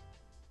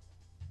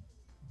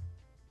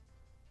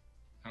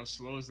 How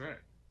slow is that?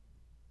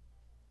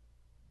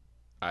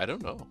 I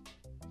don't know.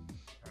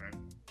 Alright.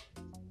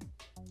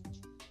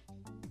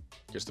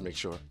 just to make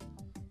sure.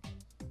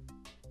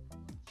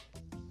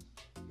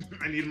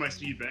 I need my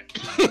speed back.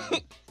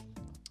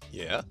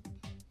 Yeah?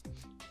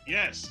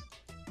 Yes.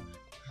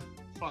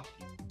 Fuck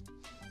you.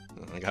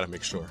 I gotta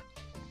make sure.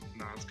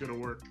 Nah, it's gonna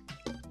work.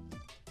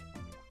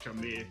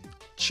 Come here.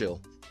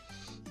 Chill.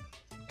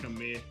 Come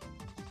here.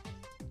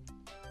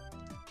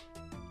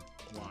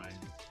 Why?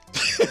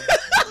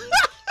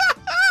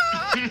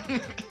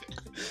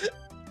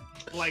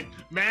 Like,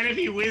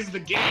 Manaphy wins the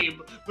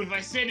game, but if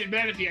I send in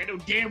Manaphy, I know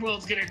damn well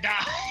it's gonna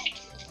die.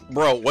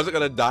 Bro, what's it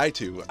gonna die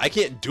to? I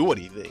can't do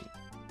anything.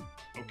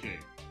 Okay.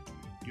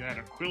 You had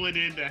a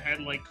Quilladin that had,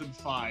 like,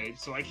 Confide,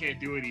 so I can't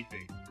do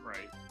anything.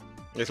 Right.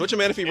 Yeah, switch a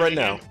Manaphy right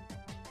now.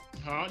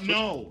 Huh?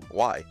 No.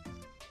 Why?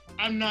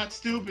 I'm not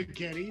stupid,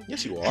 Kenny.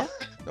 Yes, you are.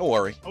 Don't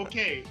worry.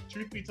 Okay,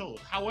 truth be told.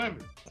 However,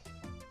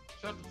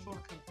 shut the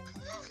fuck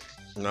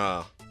up.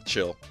 Nah,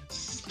 chill.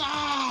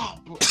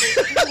 Stop!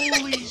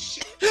 Holy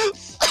shit!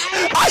 Stop!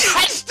 I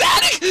had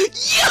static!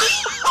 Yeah!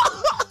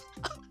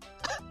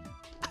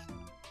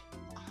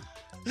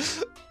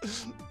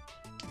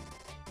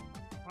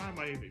 Why am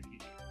I even here?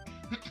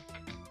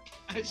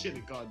 I should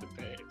have gone to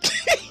bed.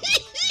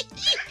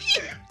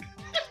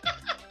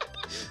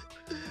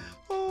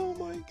 Oh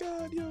my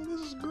god, yo,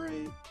 this is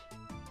great.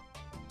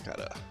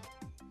 Gotta.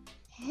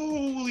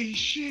 Holy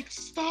shit,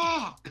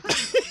 stop!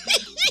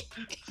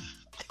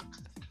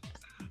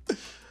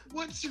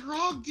 What's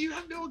wrong? Do you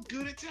have no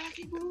good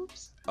attacking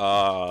moves?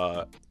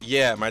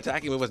 Yeah, my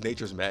attacking move was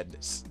Nature's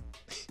Madness.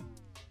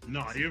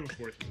 No, you have a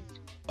fourth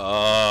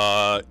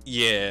move.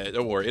 Yeah,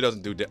 don't worry, it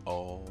doesn't do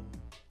oh.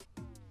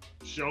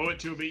 Show it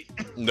to me.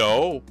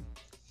 No.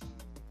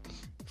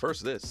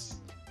 First this.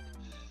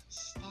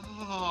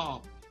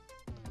 Stop.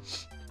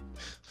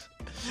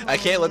 I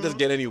can't let this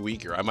get any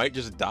weaker. I might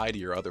just die to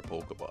your other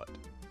Pokemon.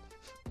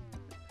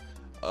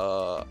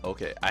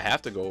 Okay, I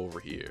have to go over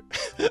here.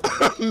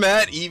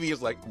 Matt Eevee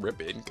is like, rip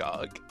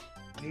incog.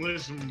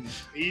 Listen,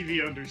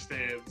 Eevee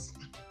understands.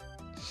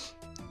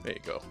 There you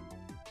go.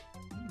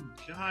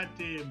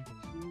 Goddamn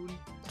buffoon.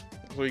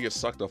 Well, you get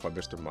sucked off by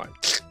Mr. Mime.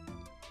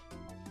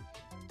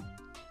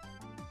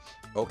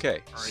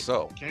 Okay, All right,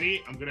 so.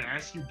 Kenny, I'm gonna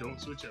ask you,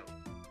 don't switch out.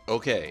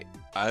 Okay,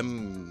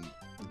 I'm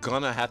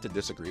gonna have to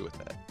disagree with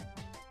that.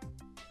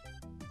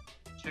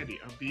 Kenny,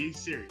 I'm being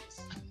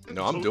serious.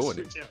 No, I'm Don't doing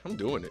it. switch out. I'm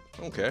doing it.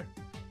 I don't care.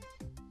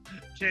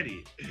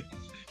 Kenny.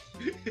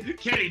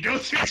 Kenny,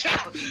 don't switch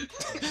out!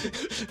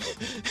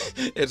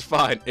 It's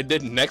fine. It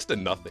did next to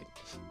nothing.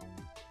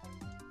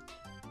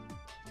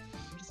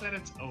 What is that?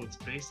 It's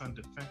based on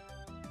defense.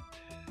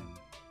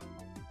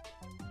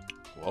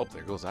 Well,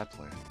 there goes that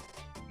plan.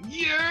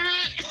 Yeah!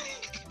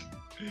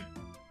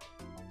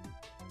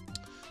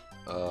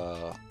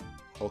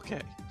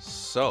 Okay.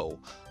 So,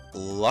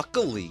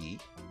 luckily,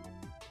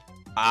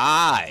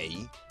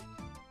 I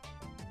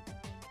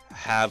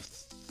have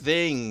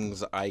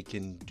things I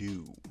can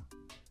do.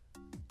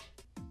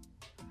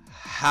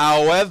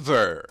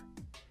 However,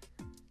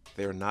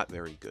 they're not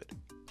very good.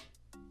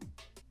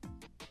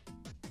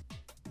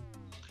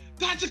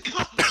 That's a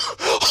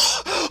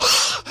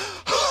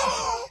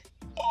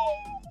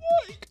Oh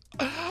my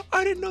god.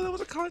 I didn't know that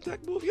was a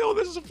contact move. Yo,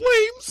 this is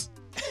flames.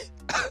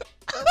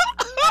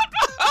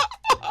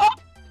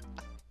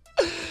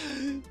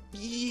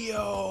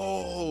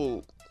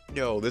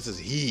 Yo, this is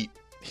heat.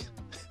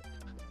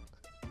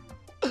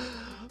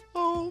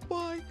 Oh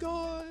my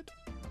god.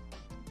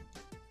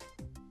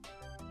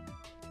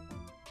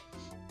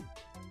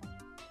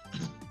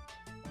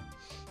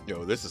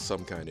 Yo, this is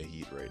some kind of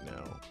heat right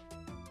now.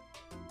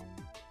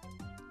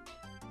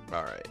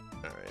 Alright,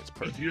 it's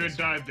perfect. If you had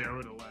died there, I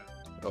would have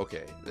laughed.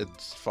 Okay,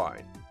 it's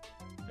fine.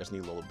 Just need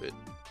a little bit.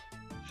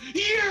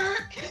 Yeah!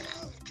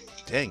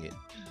 Dang it.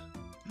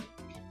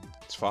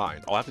 It's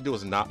fine. All I have to do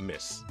is not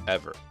miss,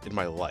 ever, in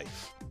my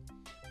life.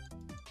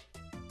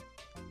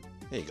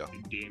 There you go.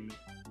 Damn it.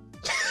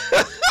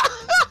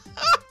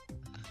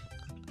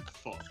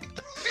 Fuck.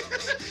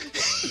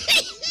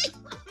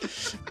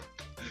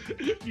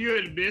 If you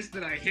had missed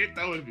and I hit,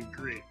 that would have been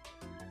great.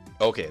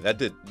 Okay, that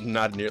did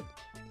not near...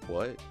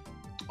 What?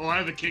 Oh, I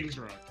have a King's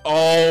Rock.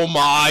 Oh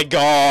my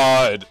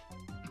god!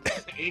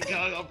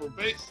 Incog upper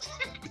base.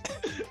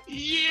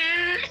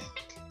 Yeah!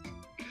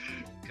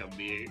 Come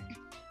here.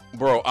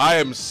 Bro, I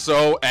am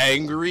so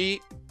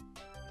angry.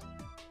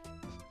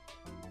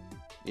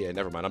 Yeah,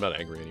 never mind. I'm not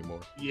angry anymore.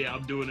 Yeah,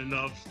 I'm doing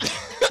enough.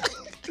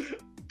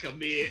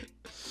 Come here.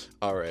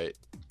 Alright.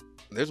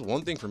 There's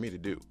one thing for me to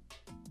do.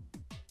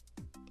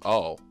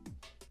 Oh.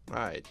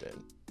 Alright then.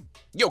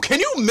 Yo, can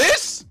you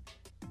miss?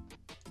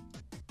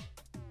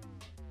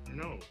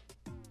 No.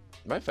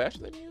 Am I faster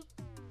than you?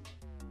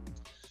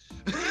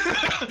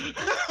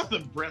 The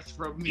breath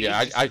from me.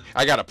 Yeah,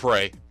 I gotta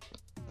pray.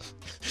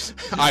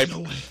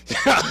 No way.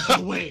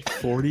 No way.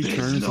 40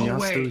 turns no and y'all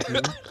way. still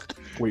here?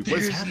 Wait, what's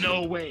There's happening?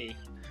 no way.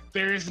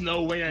 There is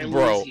no way I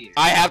Bro, lose here.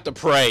 I have to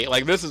pray.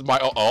 Like, this is my...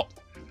 Oh.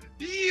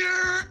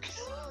 Yeah.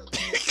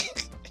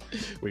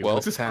 Wait, Well,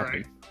 what just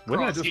happened? What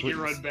did I Cross, just get your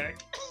witness? run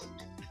back.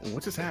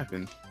 What just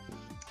happened?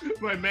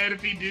 My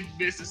Manaphy did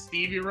miss a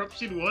steam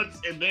eruption once,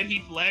 and then he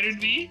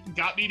flattered me,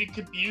 got me to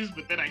confused,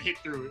 but then I hit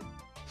through it.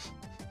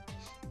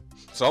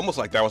 It's almost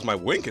like that was my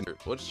wink.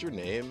 What's your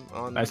name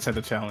on? I set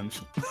a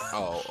challenge.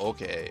 Oh,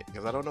 okay.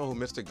 Because I don't know who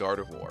Mr.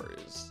 Gardevoir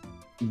is.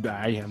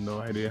 I have no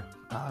idea.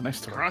 Ah, nice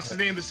to Cross the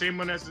name, the same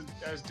one as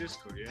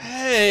Discord, yeah.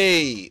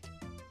 Hey!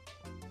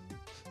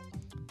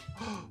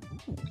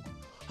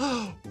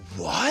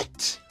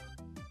 What?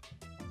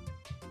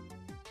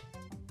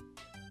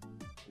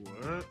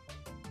 What?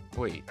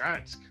 Wait,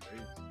 That's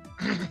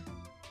crazy.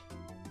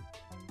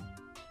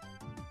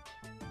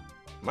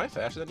 am I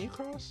faster than you,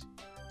 Cross?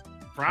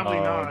 Probably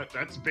not.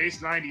 That's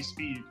base 90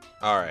 speed.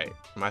 Alright,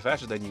 am I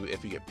faster than you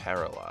if you get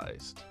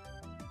paralyzed?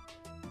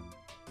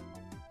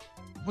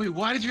 Wait,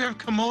 why did you have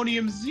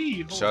Commonium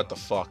Z? Shut the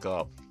fuck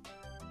up.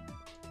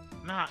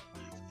 Not.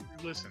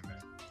 Listen, man.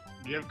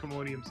 You have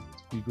Commonium Z.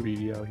 You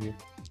greedy out here.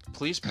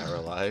 Please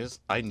paralyze.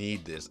 I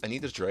need this. I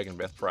need this Dragon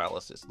Breath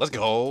paralysis. Let's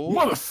go!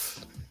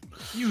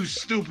 You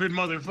stupid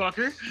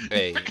motherfucker.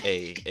 Hey,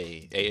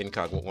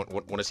 Incog,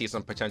 want to see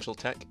some potential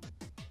tech?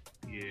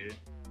 Yeah.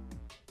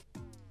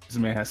 This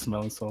man has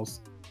smelling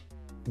salts.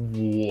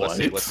 What?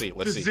 Let's see.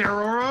 The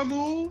Zeraora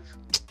move?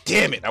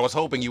 Damn it! I was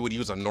hoping you would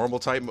use a normal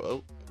type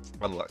move.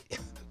 Unlucky.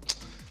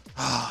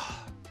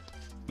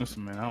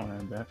 Listen, man, I don't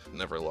have that.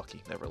 Never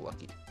lucky. Never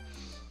lucky.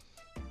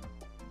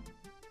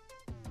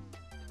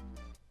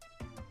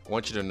 I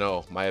want you to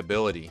know my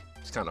ability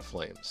is kind of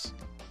flames.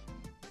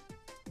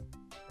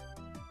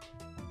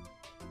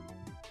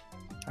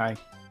 Hi.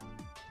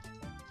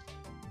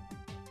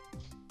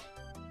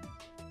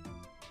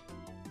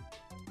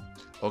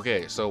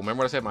 Okay, so remember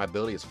when I said my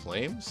ability is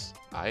flames?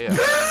 I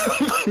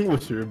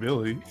What's your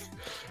ability?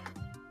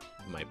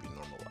 might be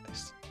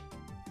normalized.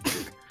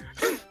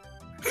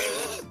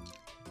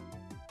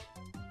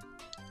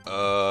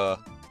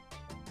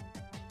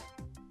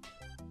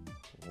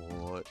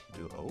 What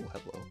do? Oh,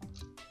 hello.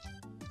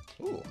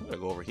 Ooh, I'm gonna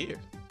go over here.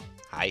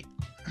 Hi.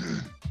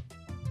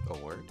 Oh,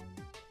 word.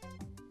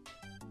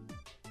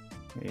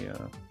 Hey,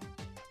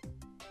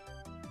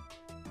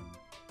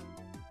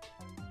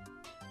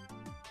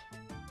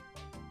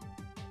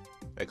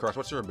 Hey, Cross,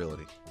 what's your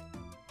ability?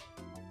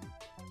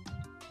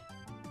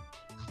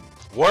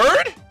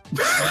 Word?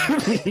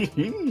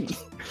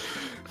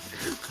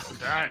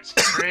 That's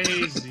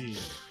crazy.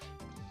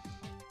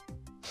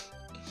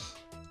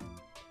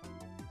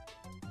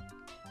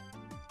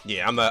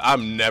 Yeah,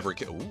 I'm never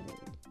Ooh.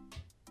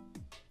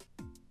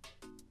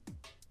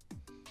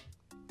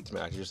 This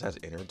man actually just has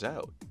innards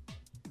out.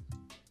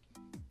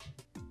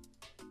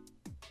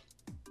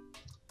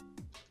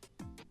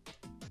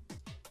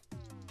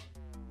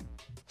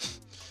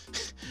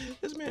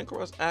 This man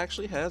Cross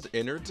actually has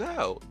innards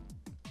out.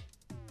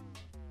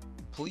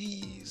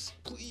 Please,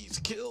 please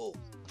kill.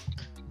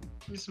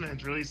 This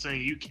man's really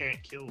saying you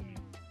can't kill me.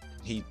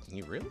 He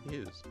really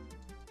is.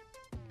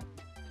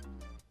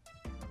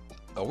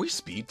 Are we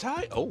speed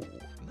tie? Oh,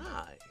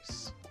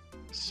 nice.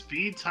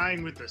 Speed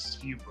tying with the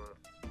spupa.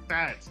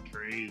 That's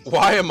crazy.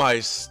 Why am I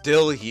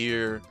still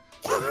here?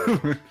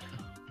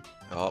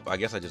 Oh, I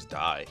guess I just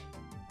die.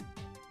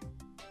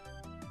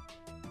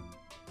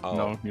 Oh.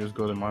 No, you just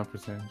go to my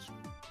percentage.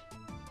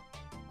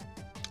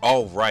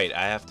 Oh, right.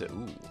 I have to.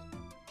 Ooh.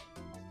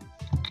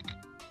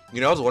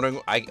 You know, I was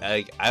wondering. I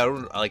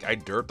don't like. I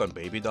derped on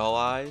Baby Doll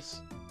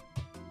Eyes.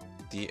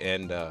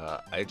 And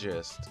I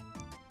just.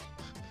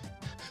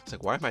 It's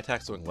like, why are my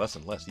attacks doing less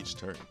and less each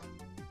turn?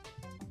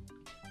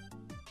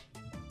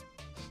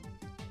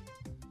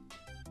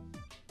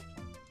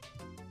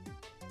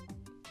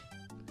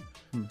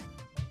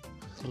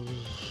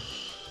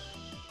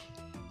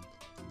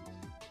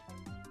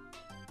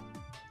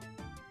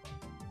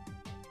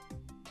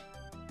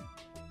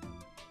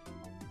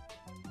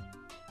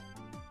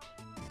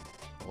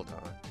 Hold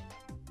on.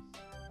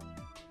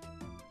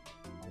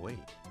 Wait.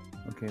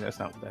 Okay, that's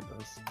not what that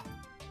does.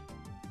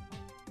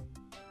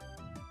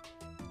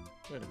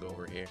 I'm gonna go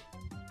over here.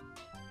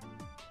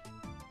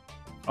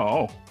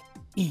 Oh.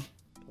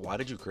 Why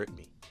did you crit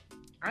me?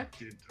 I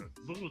did a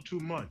little too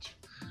much.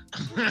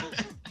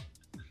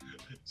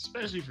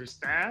 Especially for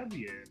stab,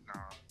 yeah,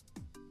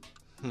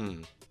 nah.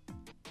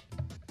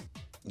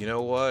 You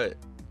know what?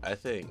 I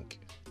think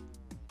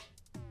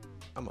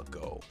I'm gonna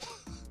go.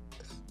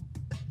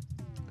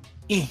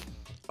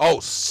 Oh,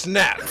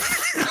 snap!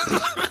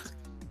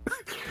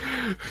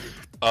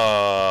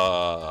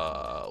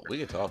 We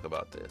can talk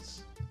about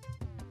this.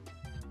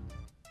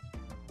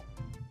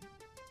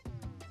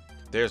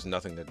 There's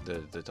nothing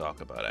to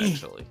talk about,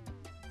 actually.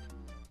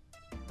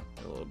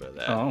 A little bit of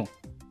that. Oh.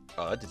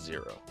 Oh, that did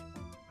 0.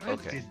 That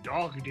Okay. did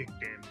dog dick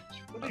damage.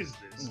 What is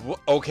this?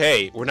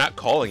 Okay, we're not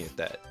calling it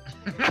that.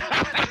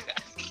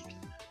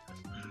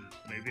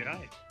 Maybe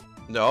I.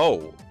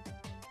 No.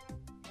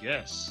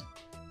 Yes.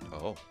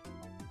 Oh.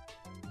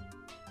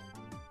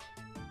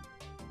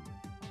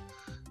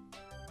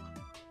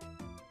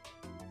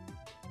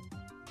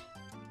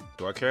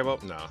 Do I care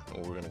about? Nah.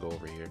 We're gonna go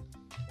over here.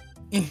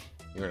 You're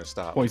gonna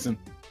stop. Poison.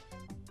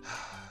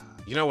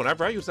 You know,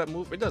 whenever I use that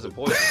move, it doesn't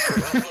poison.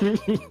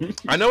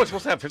 I know it's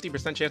supposed to have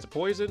 50% chance of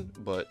poison,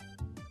 but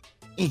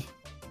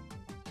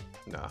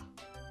nah.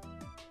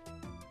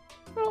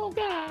 Oh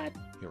God.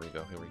 Here we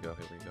go. Here we go.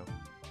 Here we go.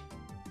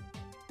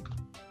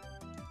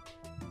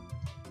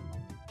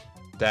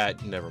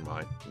 That never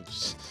mind.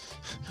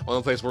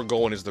 Only place we're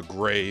going is the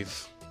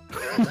grave.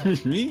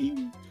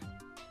 Me.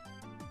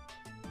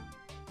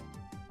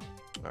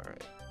 All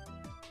right.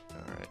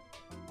 All right.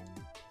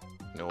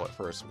 You know what?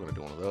 First, we're gonna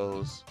do one of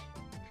those.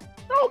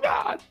 Oh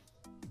God.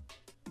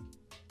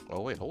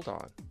 Oh wait, hold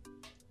on.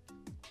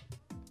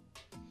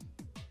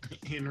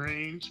 In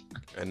range.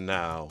 And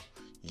now,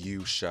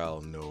 you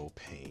shall know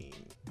pain.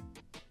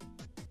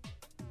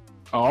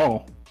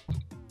 Oh.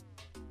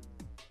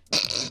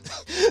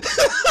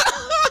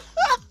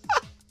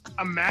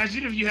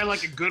 Imagine if you had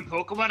like a good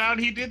Pokemon out and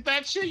he did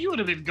that shit, you would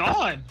have been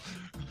gone.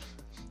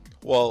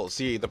 Well,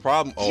 see, the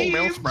problem. Oh,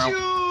 Team Sprout.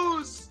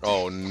 Juice!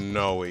 oh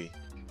no.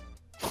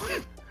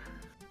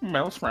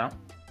 Sprout.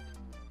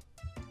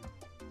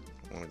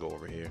 I'm gonna go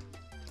over here.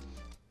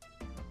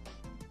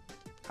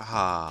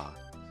 Ah,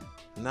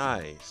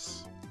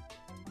 nice.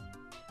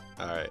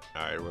 All right,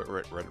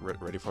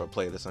 ready for a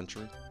play of the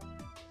century?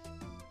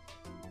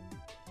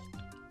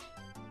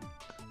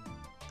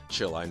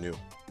 Chill, I knew.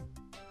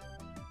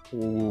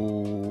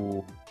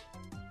 Ooh.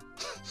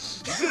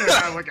 You could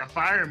have like a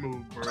fire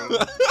move, bro.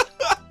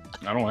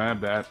 I don't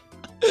have that.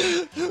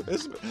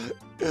 this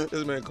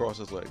man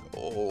crosses like,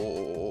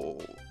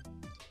 oh.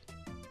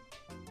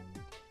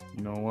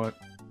 You know what?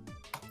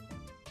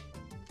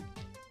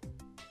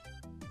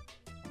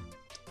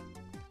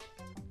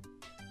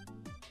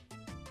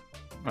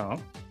 Oh.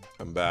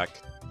 I'm back.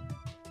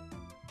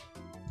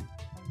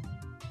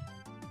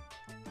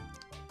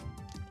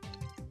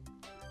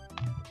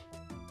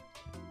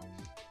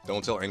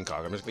 Don't tell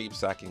Incog. I'm just gonna keep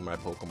sacking my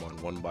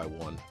Pokemon one by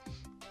one.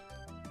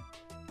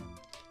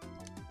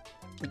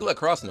 You can let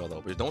Cross know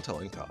though, but don't tell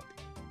Incog.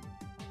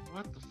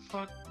 What the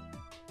fuck?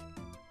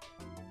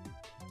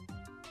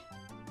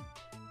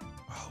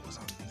 Oh, it was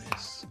on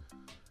this.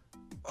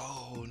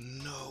 Oh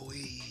no.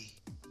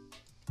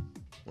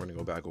 We're gonna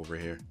go back over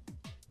here.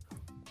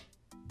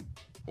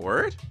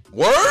 Word?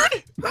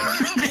 Word?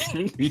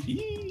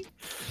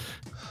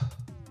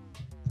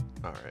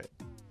 Alright.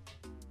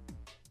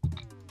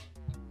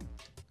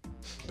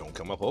 Don't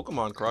come up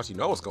Pokemon Cross, you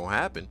know what's gonna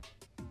happen.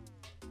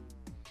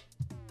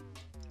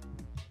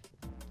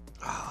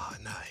 Ah,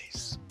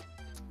 nice.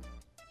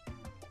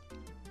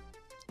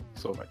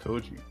 So if I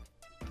told you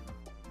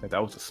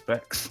that was the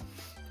specs.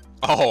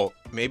 Oh,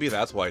 maybe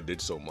that's why I did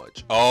so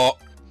much. Oh.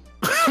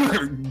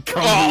 Come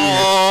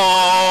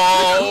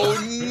Oh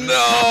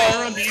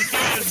no!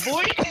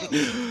 Boy.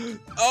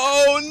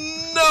 Oh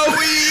no!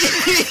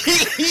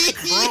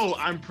 Bro,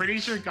 I'm pretty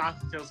sure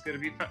Gothitail's gonna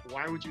be.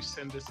 Why would you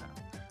send this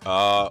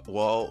out?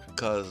 Well,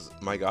 cause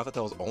my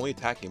Gothitail's only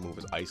attacking move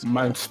is Ice Ball.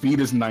 My speed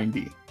is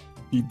 90.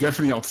 He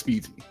definitely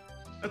outspeeds me.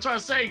 That's what I'm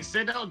saying.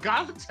 Send out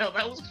Gothitail.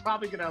 That was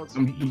probably gonna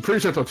outspeed. I'm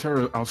pretty sure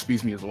Torterra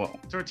outspeeds me as well.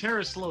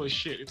 Torterra's slow as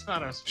shit. It's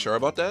not us. Sure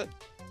about that?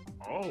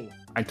 Oh,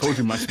 I told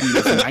you my speed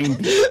is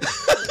 90.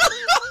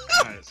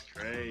 that's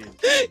crazy.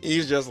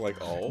 He's just like,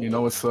 oh. You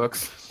know what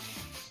sucks?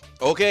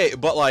 Okay,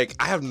 but like,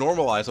 I have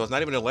Normalized, so it's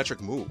not even an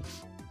electric move.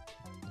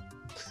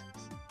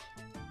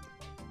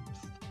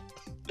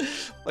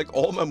 Like,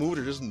 all my moves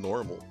are just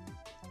normal.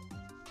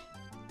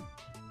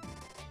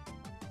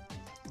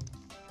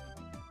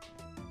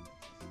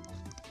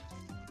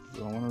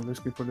 Do I want to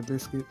risk it for the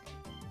biscuit? I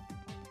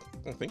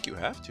don't think you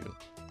have to.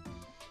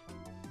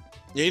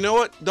 Yeah, you know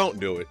what? Don't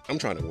do it. I'm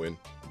trying to win.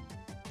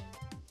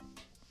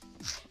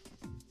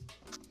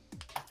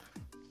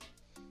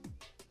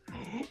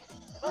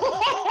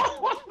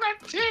 That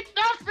did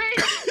nothing.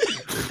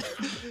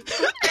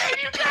 And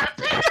you got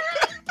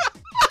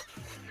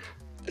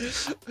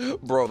better.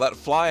 Bro, that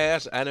fly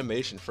ass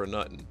animation for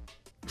nothing.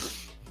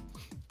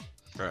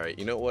 Alright,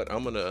 you know what?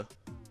 I'm gonna.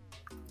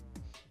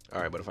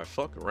 Alright, but if I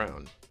fuck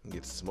around and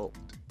get smoked,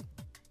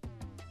 a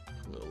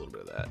little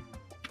bit of that.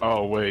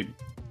 Oh, wait.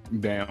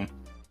 Damn.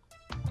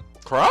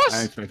 Cross?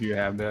 I expect you to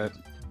have that.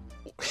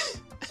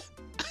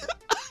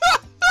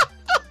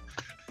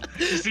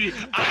 You see,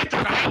 I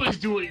thought I was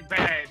doing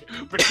bad,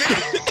 but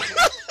then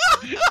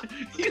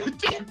you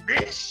did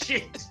this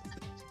shit.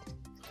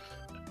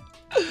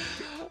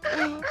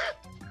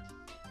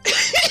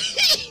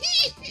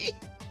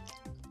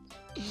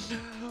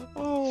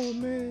 Oh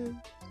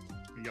man.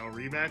 Y'all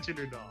rematch it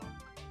or not?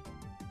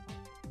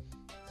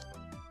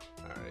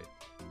 Alright.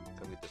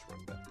 Come get this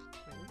run back.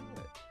 Wait, where you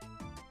at?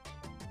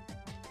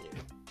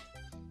 Yeah.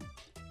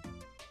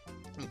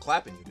 I'm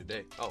clapping you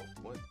today. Oh,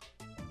 what?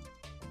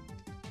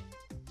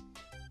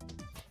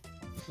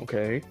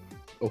 Okay.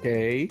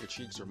 Okay. Your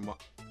cheeks are what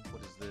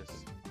is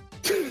this?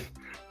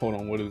 Hold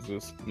on, what is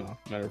this? No,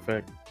 matter of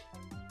fact.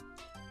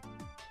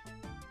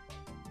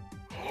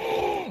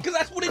 Because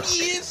that's what it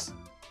is!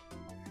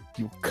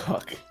 You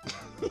cuck.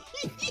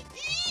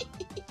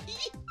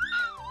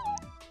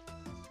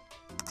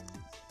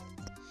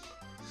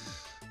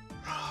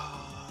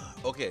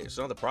 Okay,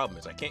 so now the problem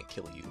is I can't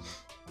kill you.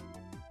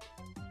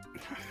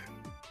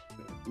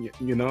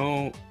 You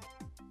know.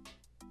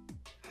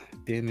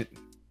 Damn it.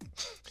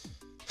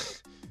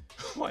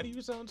 Why do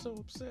you sound so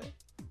upset?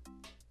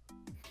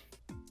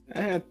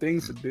 I had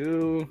things to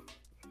do.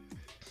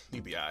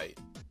 You be alright.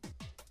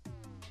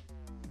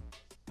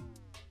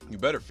 You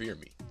better fear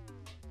me.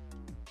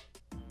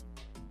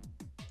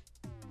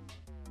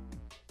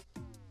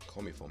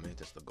 Call me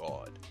Fomentus the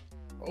God.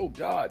 Oh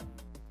God.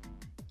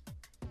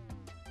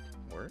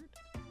 Word?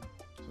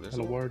 So this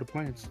Hello, is word of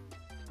plants.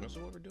 That's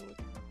what we're doing?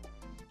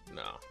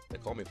 Nah, they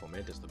call me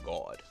Fomentus the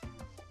God.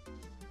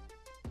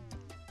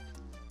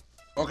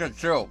 Okay,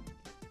 chill.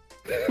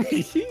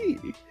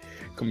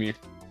 Come here.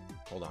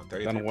 Hold on,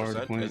 That a word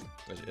of 33%? plant.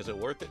 Is it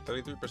worth it?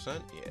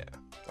 33%? Yeah.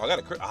 Oh, I got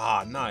a crit.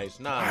 Ah, nice,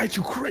 nice. Why'd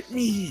you crit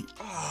me?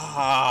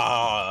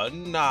 Ah,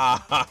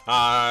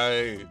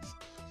 nice.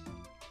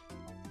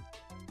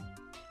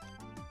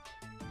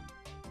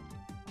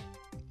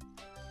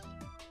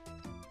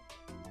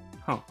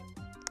 Huh.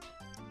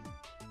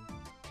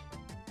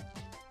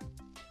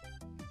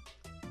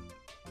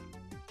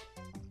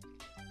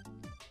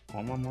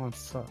 All my mods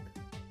suck.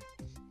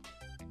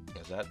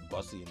 Is that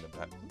Bussy in the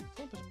back? Who the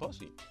fuck is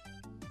Bussy?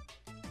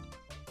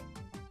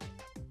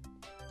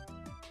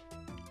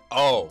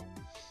 Oh.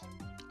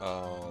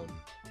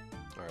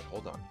 Alright,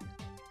 hold on.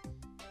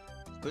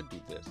 Could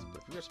do this,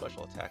 but if you're a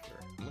special attacker,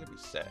 I'm gonna be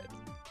sad.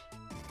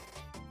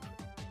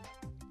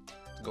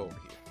 Go over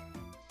here.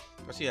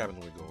 Let's see what happens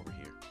when we go over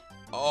here.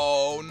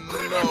 Oh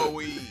no!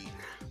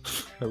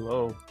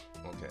 Hello.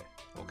 Okay,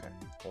 okay.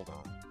 Hold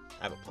on.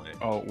 I have a plan.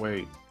 Oh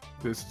wait.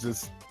 This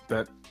just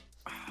that.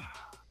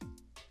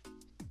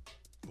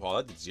 Well,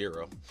 that did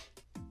 0.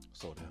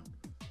 Slow down.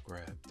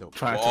 Grab. Don't.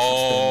 Try to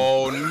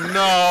Oh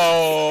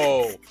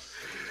no!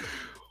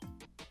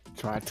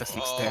 Try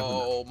testing stamina.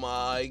 Oh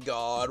my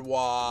God!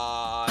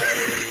 Why?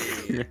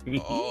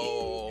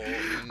 Oh.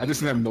 I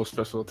just have no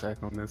special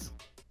attack on this.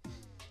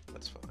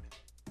 That's fine.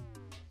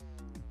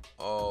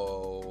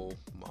 Oh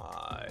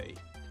my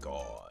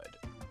God!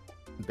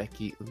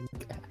 Becky,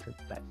 look at her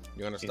back.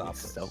 You're gonna stop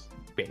It's this. so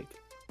big.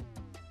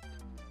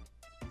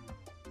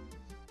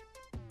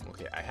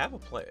 Okay, I have a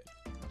plan.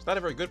 It's not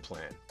a very good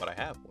plan, but I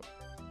have one.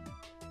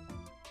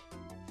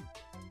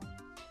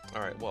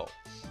 Alright, well,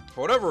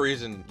 for whatever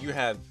reason, you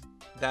have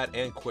that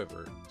and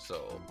Quiver,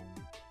 so...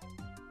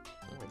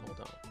 Oh, wait, hold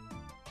on.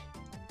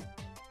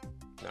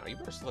 Nah, you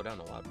better slow down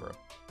a lot, bro.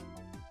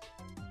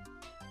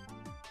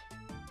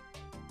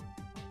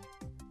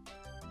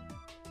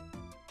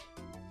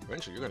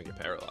 Eventually, you're gonna get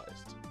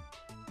paralyzed.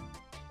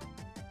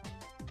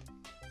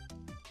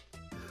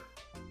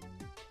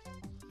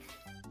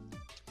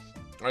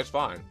 It's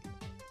fine.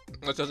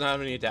 This doesn't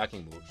have any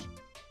attacking moves.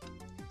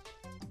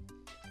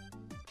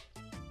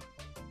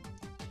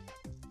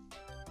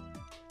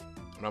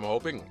 And I'm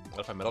hoping that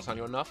if I Metal Sound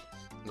you enough,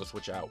 you'll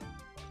switch out.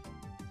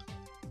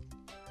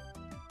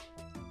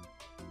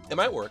 It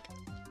might work.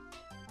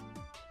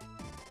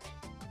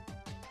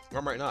 Or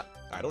it might not.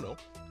 I don't know.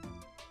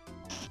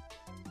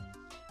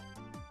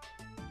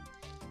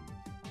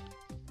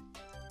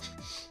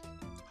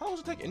 How long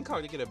does it take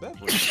Incog to get a bet?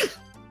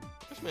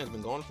 This man's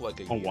been gone for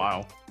like a year. Oh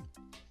wow.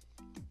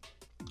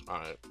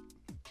 Alright.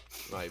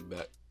 I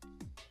bet.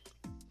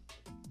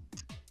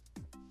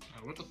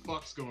 What the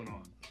fuck's going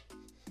on?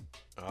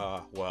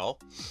 Well,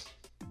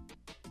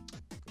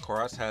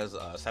 Koras has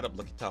set up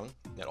Licky Tongue.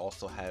 That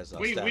also has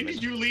Wait, when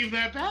did you leave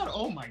that battle?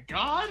 Oh my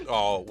God!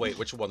 Oh, wait,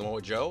 which one? The one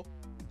with Joe?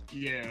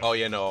 Yeah. Oh,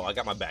 yeah, no, I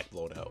got my back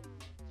blown out.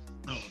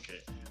 Oh,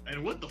 okay.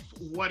 And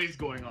what is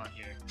going on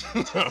here?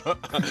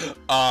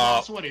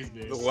 Boss, what is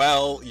this?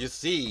 Well, you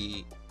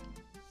see...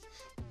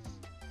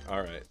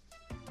 Alright.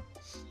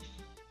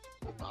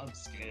 I'm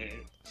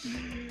scared.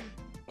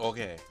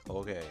 Okay,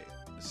 okay.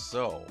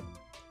 So,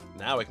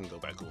 now I can go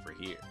back over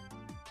here.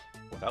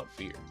 Without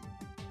fear.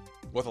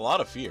 With a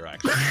lot of fear,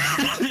 actually.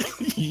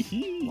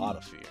 A lot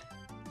of fear.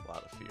 A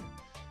lot of fear.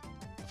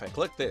 If I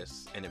click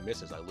this and it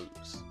misses, I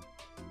lose.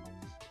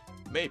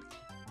 Maybe.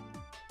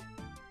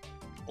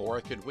 Or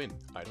I could win.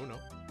 I don't know.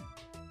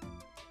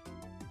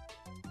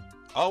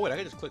 Oh, wait, I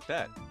can just click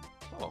that.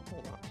 Oh,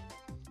 hold on.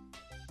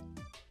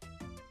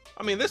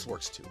 I mean, this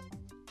works too.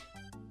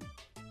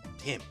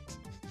 Damn it.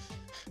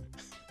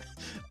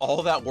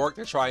 All that work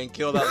to try and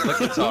kill that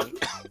Licky Tongue.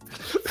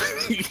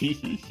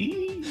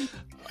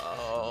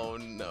 Oh,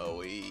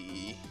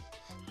 no-y.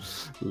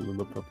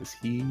 Little pup is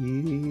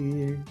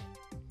here.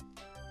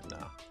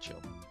 Nah,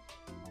 chill.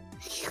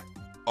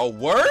 A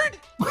word?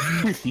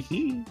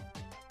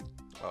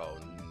 Oh,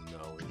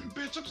 no.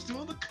 Bitch, I'm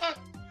still in the cut.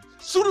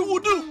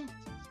 Suda-woo-doo!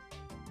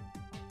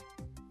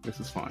 This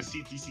is fine.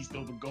 CTC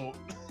still the GOAT.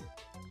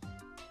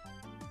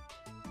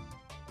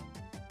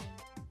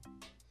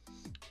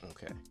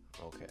 Okay,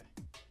 okay.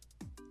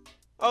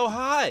 Oh,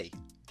 hi!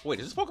 Wait,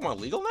 is this Pokemon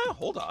legal now?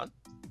 Hold on.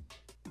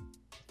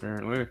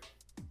 Apparently.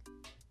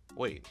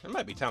 Wait, it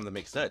might be time to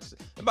make sets.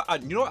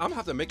 But, you know what? I'm gonna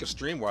have to make a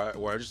stream where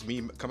I just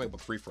me coming up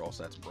with free-for-all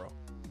sets, bro.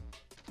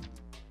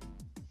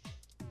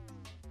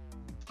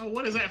 Oh,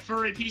 what is that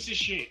furry piece of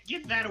shit?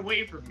 Get that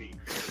away from me.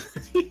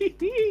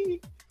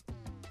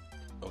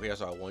 Okay,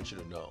 that's what I want you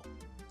to know.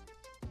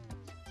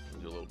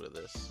 Do a little bit of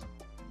this.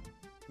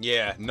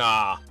 Yeah,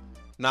 nah.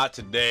 Not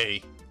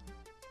today.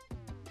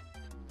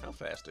 How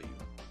fast are you?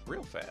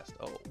 Real fast.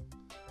 Oh.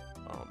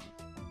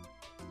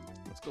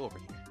 Let's go over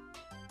here.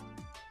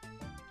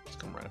 Let's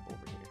come right up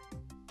over here.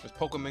 Does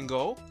Pokemon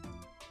Go?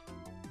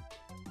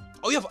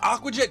 Oh, you have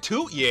Aquajet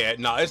too? Yeah,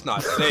 nah, it's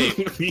not safe.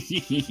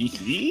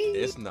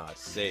 It's not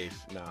safe.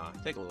 Nah,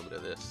 take a little bit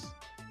of this.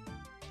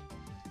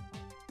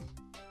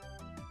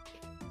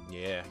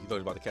 Yeah, you thought you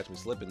were about to catch me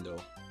slipping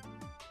though.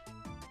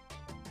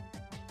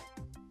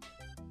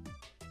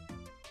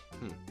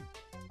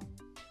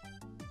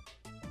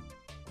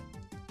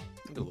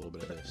 Do a little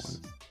bit of this.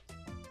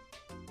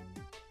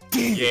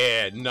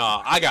 Yeah,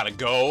 nah, I gotta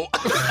go.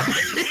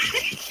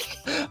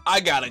 I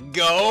gotta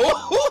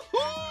go.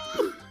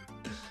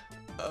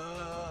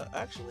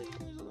 Actually,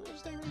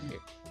 let's stay right here.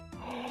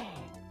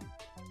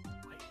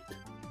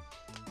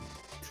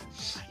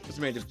 This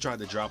man just tried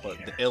to drop the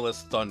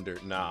illest thunder.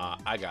 Nah,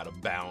 I gotta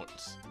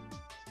bounce.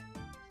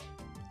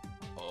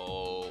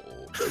 Oh.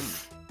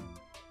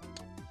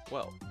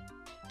 Well.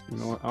 You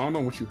know what? I don't know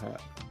what you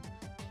have.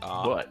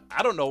 But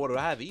I don't know what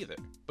I have either.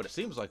 But it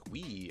seems like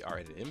we are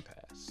at an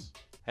impasse.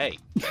 Hey.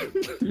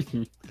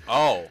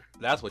 Oh,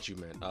 that's what you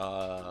meant.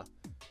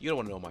 You don't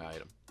want to know my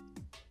item.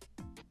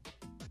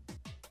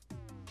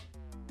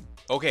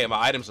 Okay,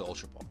 my item's an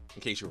Ultra Ball,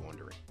 in case you were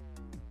wondering.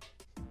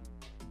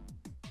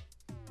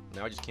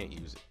 Now I just can't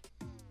use it.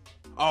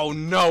 Oh,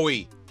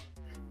 no-y!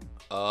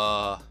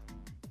 Alright,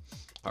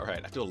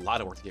 I do a lot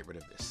of work to get rid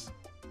of this.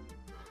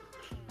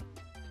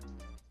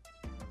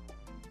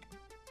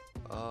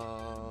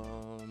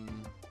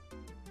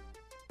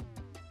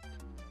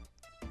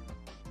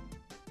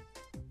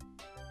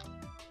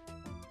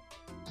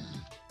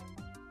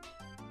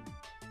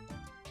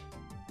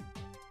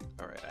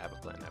 Alright, I have a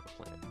plan,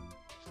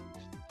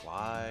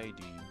 Why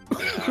do you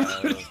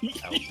have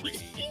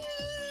outrage?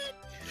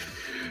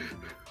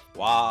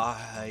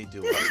 Why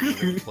do I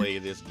even play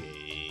this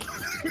game?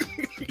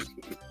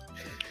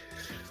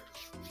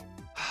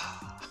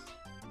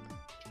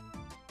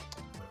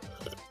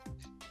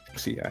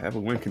 See, I have a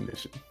win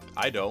condition.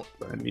 I don't.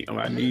 I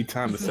need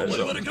time to set it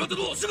up.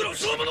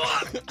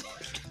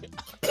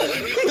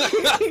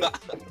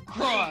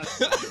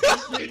 Cross.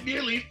 It's been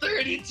nearly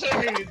 30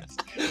 turns.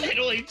 And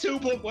only 2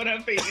 book what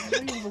I'm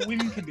facing. We have a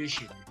win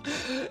condition.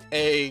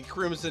 Hey,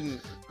 Crimson,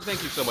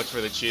 thank you so much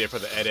for the cheer for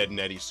the Ed and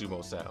Eddie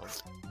sumo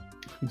sounds.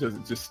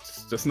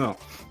 Just know.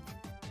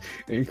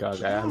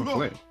 Incog, I have a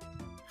plan.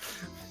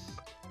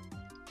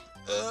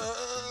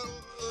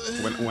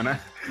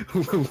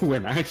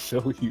 When I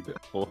show you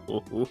that,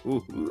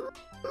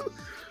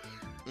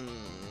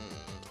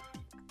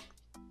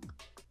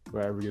 if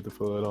I ever get to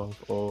pull it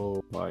off,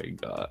 oh my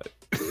god.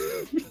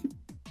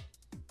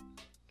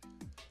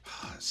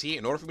 See,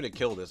 in order for me to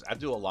kill this, I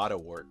do a lot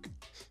of work,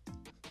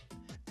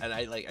 and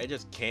I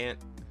just can't.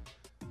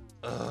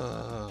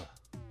 All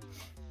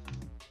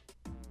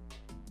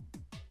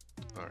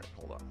right,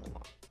 hold on.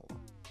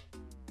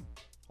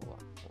 I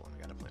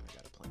got a plan.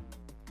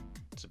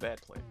 It's a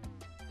bad plan.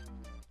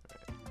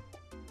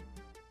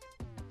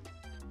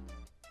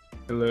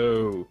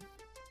 Hello.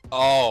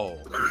 Oh.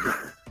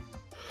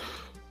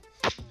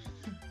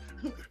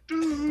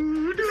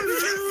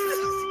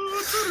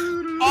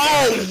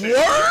 Oh,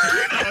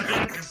 word!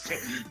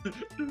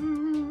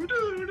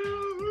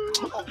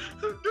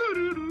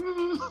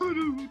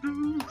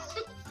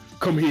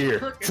 Come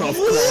here. Tough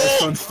claws,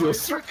 son, still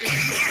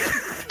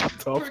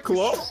tough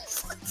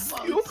claws.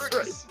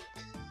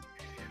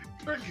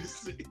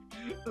 Percocet.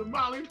 The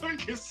Molly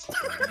Percocet.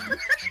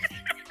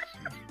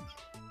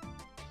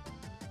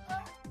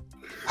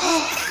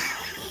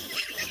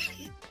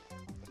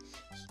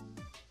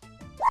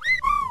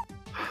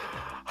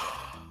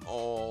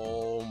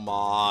 Oh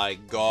my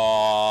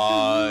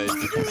god.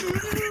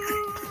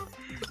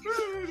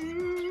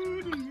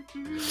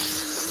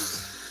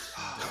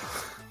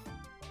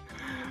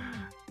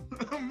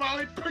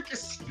 Molly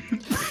Percocet.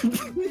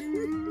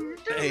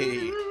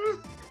 Hey,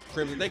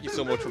 Crimson, thank you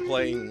so much for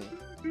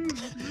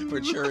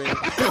cheering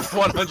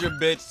 100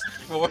 bits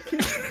for the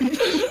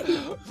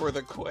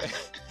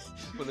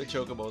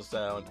Chocobo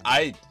sound.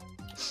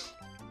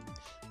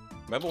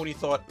 Remember when you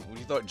thought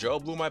Joe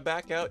blew my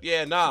back out?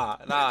 Yeah, nah.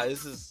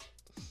 This is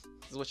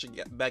what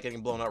your back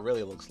getting blown out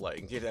really looks like.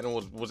 In case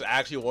anyone was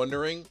actually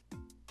wondering.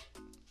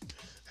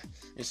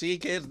 You see,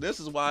 kids, this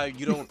is why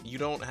you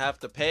don't have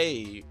to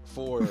pay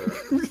for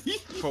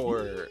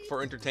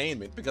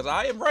entertainment, because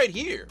I am right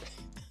here.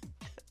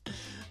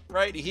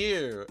 Right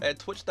here at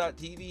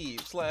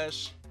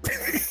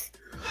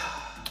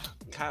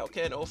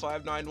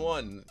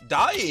twitch.tv/KyleKen0591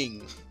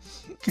 dying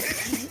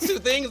to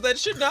things that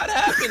should not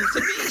happen to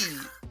me.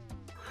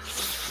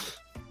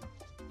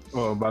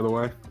 Oh, by the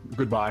way,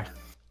 goodbye.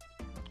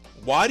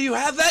 Why do you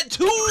have that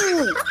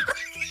too?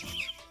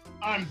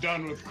 I'm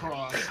done with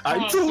Cross.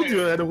 I told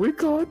you I had a win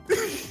card.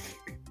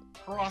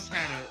 Cross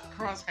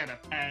had a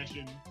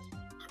passion.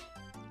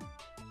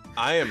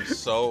 I am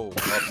so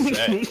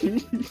upset.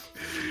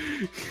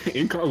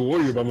 Ain't can't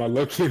worry about my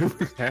luck here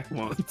with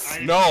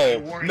Hackmons.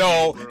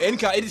 No.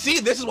 Inca. See,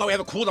 this is why we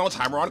have a cooldown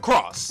timer on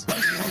Cross.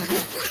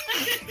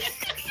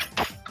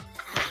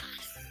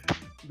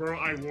 Bro,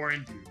 I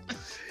warned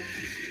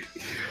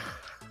you.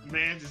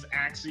 Man's is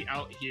actually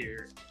out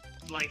here.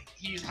 Like,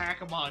 he's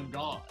Hackmon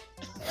God.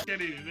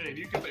 Kenny today,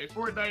 you can pay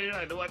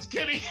 $4.99 to watch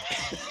Kenny.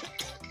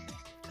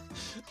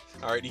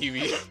 Alright,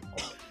 Evie.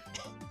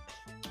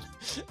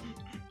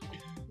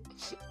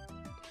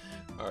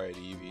 Alright,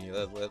 Evie,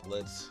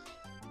 let's...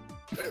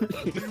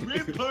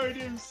 Rip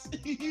parties!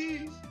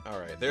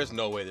 Alright, there's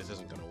no way this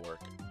isn't gonna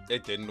work.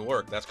 It didn't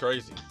work, that's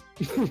crazy.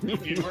 It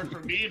didn't work for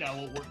me, now it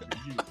won't work for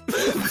you.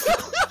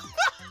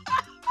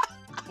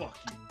 Fuck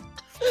you.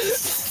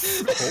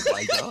 Oh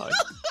my god.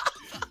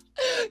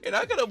 You're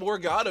not gonna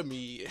Morgana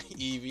me,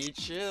 Evie,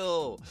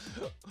 chill.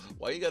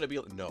 Why you gotta be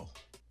like... No.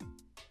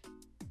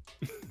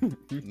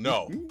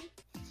 No.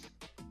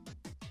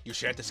 You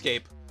shan't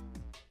escape.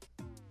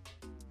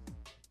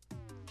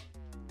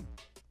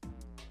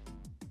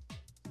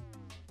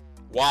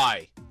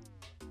 Why?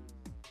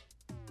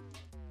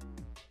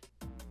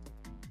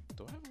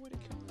 Do I have a way to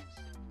kill this?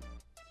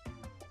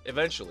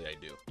 Eventually I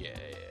do. Yeah.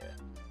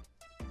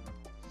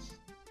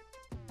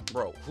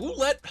 Bro, who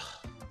let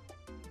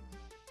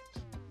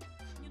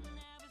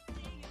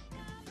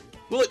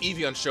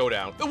Evie on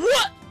Showdown?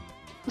 What?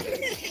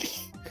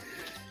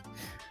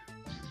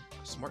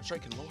 Smart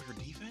Strike can lower her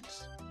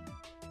defense?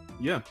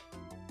 Yeah.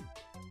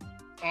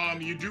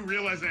 You do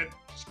realize that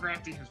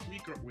Scrafty has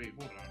weak armor. Wait,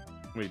 hold on.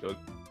 Wait,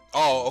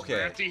 oh, okay.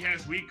 Scrafty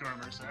has weak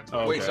armor, so that's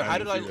Oh, Wait, okay, so how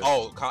did I... see that.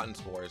 Oh, Cotton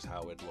Spore is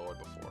how it lowered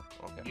before.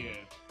 Okay.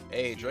 Yeah.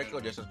 Hey, Draco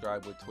just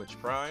subscribed with Twitch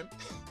Prime.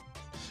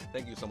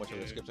 Thank you so much for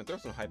the subscription. Throw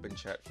some hype in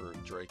chat for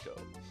Draco.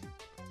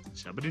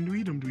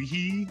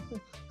 Shabba-ding-dwee-dum-dwee-hee.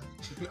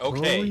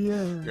 Okay, Oh,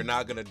 yeah. you're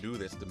not gonna do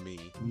this to me.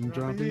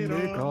 Dropping it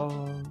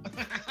off.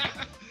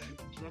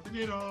 Dropping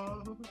it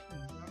off.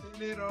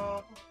 Dropping it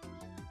off.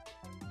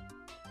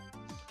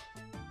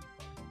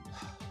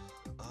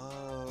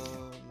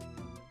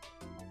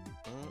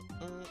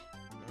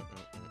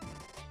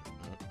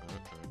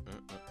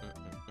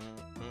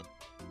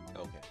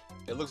 Okay.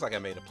 It looks like I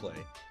made a play,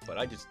 but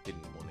I just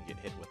didn't want to get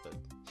hit with the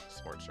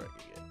Smart Strike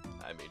again.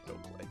 I made no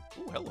play.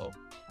 Ooh, hello.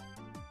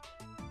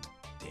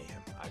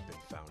 Damn, I've been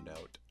found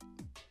out.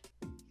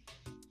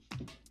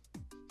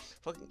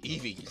 Fucking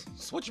Evie,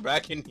 switch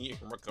back in here,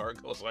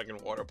 Macargo, so I can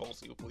water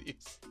pulse you,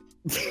 please.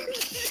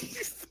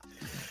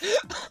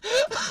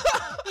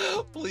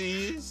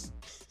 Please.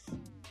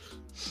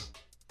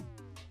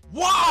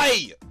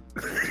 Why?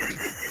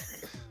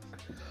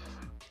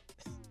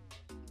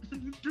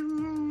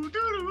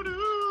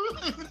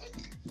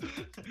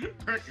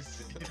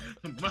 Practice.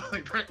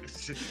 Molly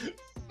practice.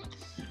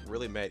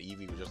 Really mad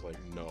Evie was just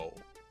like, no.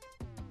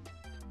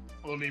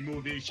 Only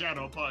movie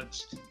Shadow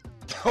Punch.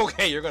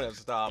 Okay, you're gonna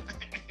stop.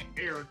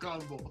 Air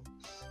combo.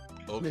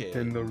 Okay.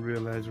 Nintendo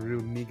realize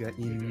real nigga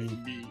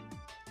in me.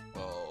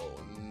 Oh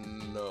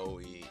no.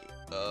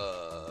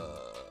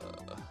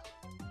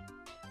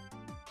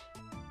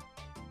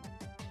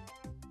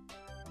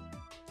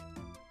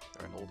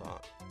 Alright, hold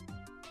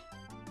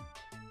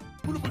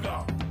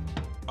on.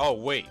 Oh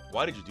wait,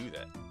 why did you do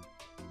that?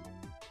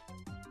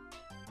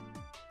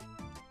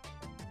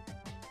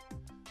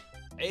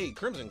 Hey,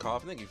 Crimson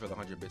Cough, thank you for the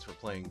 100 bits for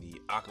playing the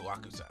Aku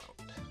Aku sound.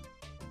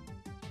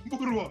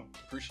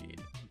 Appreciate it.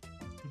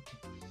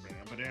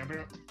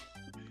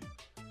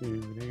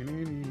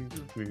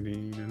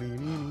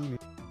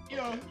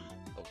 Yeah.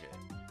 Okay.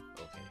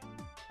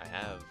 I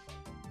have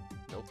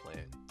no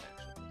plan,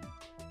 actually.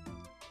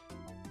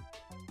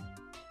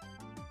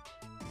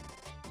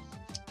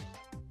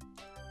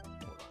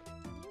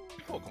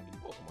 Hold on.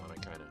 Pokemon are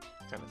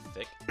kind of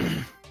thick.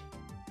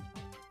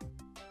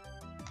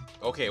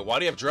 Okay, why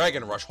do you have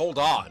Dragon Rush? Hold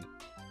on.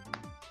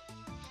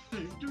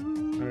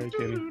 Alright,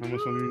 Kenny, how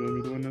much longer are you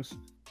gonna be doing this?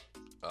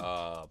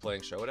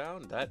 Playing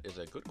Showdown? That is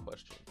a good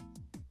question.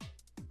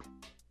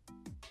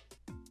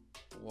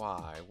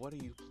 Why? What are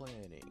you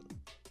planning?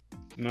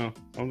 No,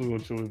 I'm just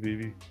gonna chill with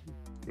Vivi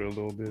for a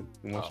little bit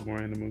and watch some more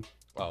anime.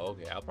 Oh,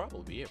 okay. I'll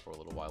probably be here for a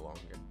little while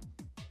longer.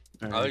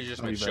 Right, I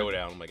just I'll meant be back.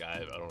 Showdown. I'm like, I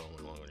don't know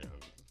how long I'm gonna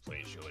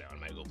play Showdown. I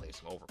might go play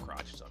some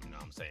Overcrotch or something. You know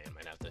what I'm saying?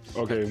 Might have to.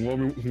 Okay,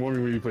 warn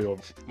me when you play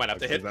over. Might have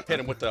to hit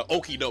him with the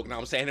okey doke. Know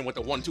what I'm saying? Hit him with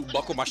the 1-2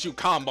 buckle my shoe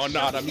combo.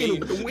 Know what I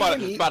mean?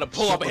 About to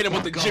pull up and hit him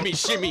with the Jimmy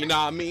Shimmy. Know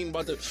what I mean?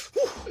 About to.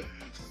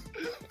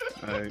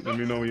 Alright, let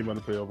me know when you're about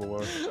to play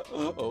Overwatch.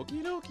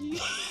 Okie dokie.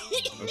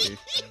 Okay.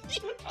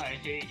 I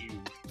hate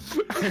you.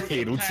 I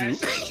hate you too.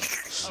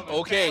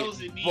 Okay,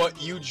 but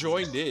you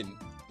joined in.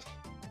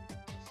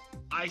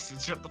 Ison,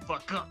 shut the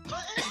fuck up.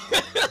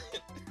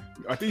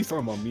 I think he's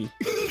talking about me.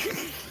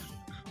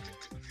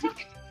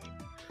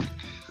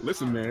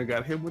 Listen, man, I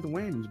got hit with the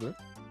whammies, bro.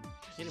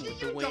 Hit him with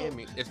the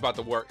whammy. It's about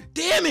to work.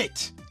 Damn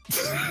it!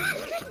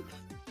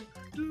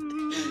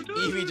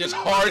 Evie just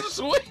hard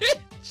switch.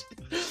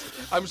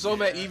 I'm so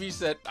mad Eevee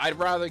said, I'd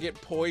rather get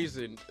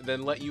poisoned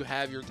than let you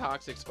have your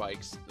toxic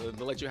spikes, than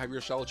let you have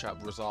your shell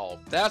trap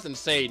resolved. That's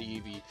insane,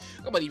 Eevee.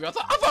 Come on, Eevee. I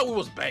thought we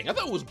was bang. I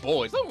thought it was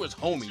boys. I thought it was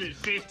homies.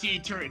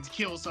 15 turns,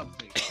 kill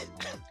something.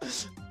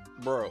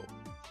 Bro.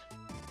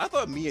 I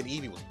thought me and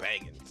Eevee was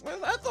banging.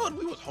 I thought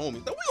we was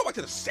homies. Then we go back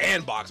to the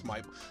sandbox,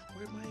 my...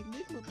 Where's my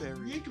Enigma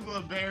Berry?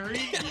 Enigma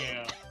Berry?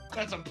 Yeah.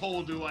 That's a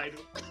pole do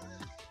item.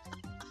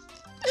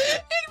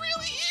 It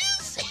really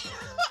is!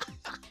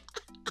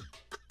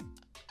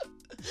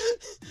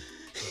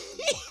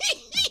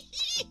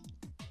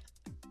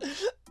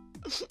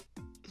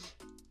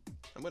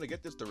 I'm gonna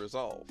get this to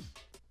resolve.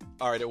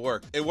 Alright, it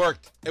worked. It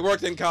worked. It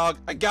worked, Incog.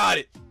 I got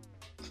it!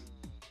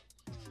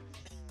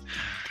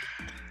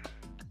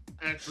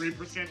 At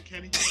 3%,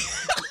 Kenny?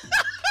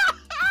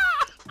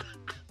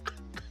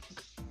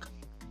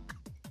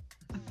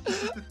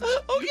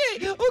 Okay. You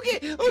did it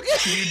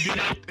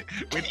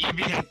with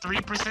Eevee at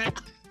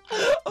 3%?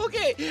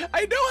 Okay,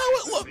 I know how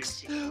it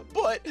looks,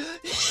 but...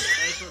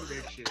 That's a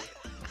big shit.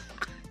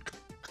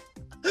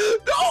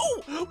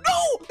 No! No!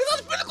 It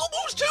has physical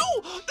moves too!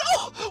 No!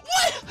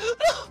 What?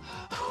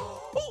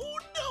 Oh,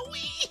 no!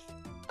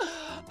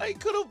 I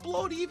could have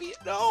blown Eevee.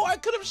 No, I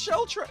could have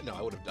shell trapped. No,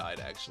 I would have died,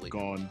 actually.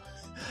 Gone.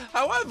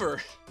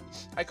 However,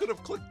 I could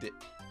have clicked it.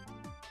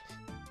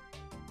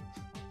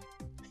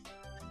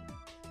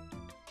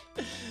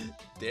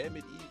 Damn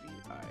it,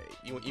 Eevee. Alright,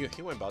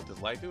 you went about this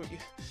life.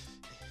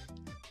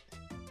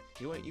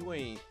 You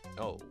ain't.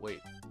 Oh,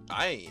 wait.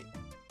 I ain't.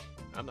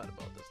 I'm not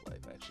about this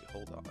life, actually.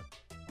 Hold on.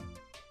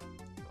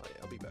 Oh,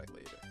 yeah, I'll be back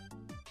later.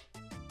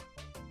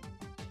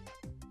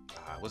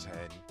 What's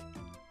happening?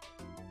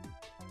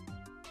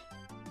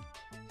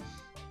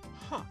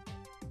 Huh.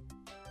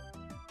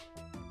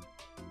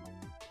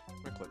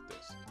 I'm gonna click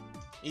this.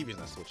 Eevee's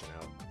not switching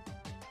out.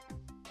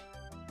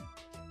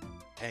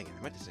 Dang it,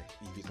 I meant to say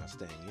Eevee's not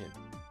staying in.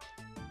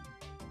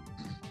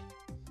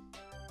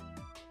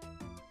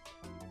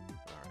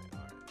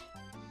 Alright.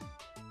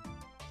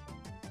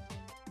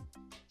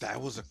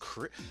 That was a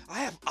crit. I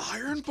have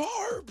iron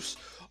barbs!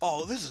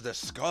 Oh, this is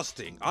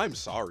disgusting. I'm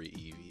sorry,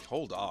 Eevee.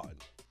 Hold on.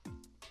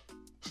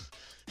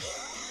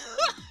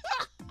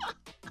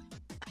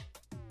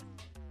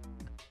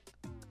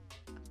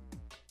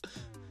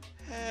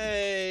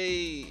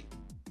 Hey!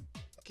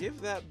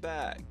 Give that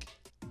back.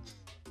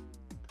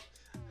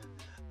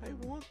 I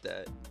want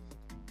that.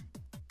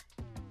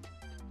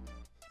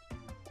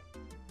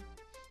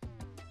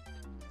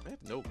 I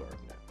have no guard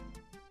now.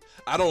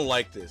 I don't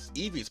like this.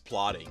 Eevee's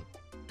plotting.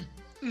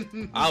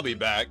 I'll be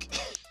back.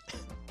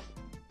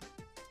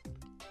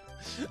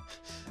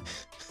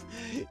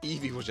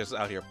 Eevee was just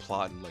out here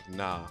plotting like,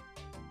 nah.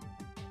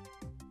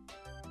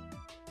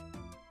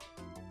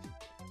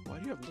 Why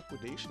do you have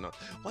liquidation on?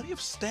 Why do you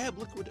have stab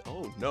liquid?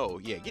 Oh no,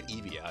 yeah, get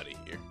Eevee out of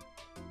here.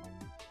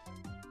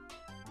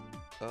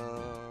 Hold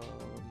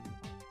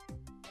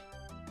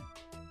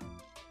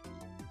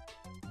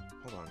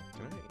on,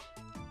 can I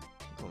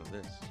go to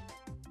this?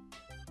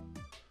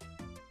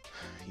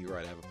 You're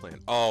right, I have a plan.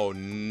 Oh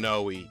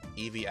no,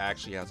 Eevee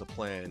actually has a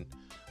plan.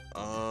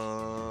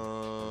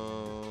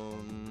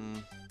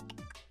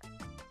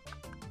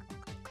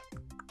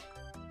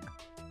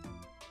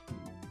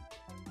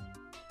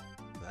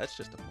 That's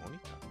just a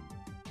ponytail.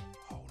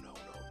 Oh no.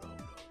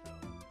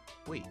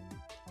 Wait,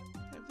 I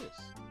have this.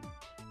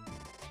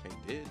 I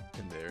did,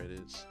 and there it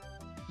is.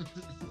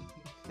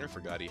 I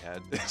forgot he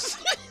had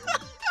this.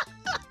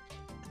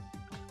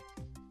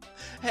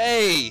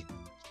 Hey!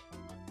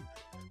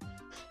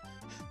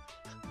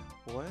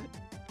 What?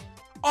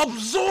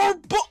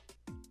 Absorb!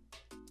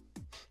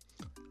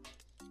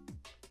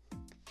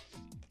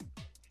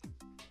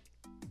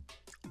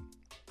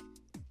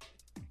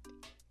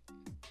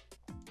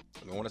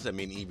 I want to say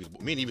me and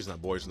Eevee's not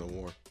boys no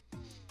more.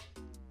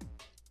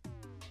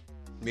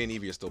 Me and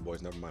Eevee are still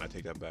boys. Never mind, I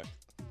take that back.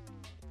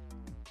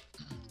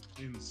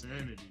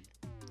 Insanity.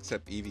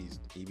 Except Eevee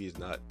is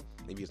not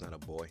a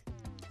boy.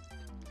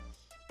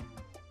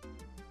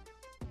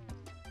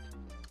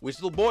 We're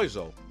still boys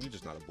though. You're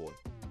just not a boy.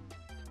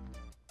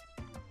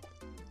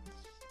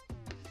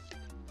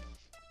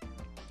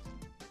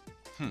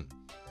 I'm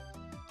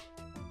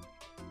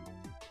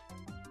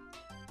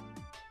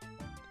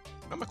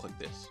gonna click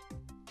this.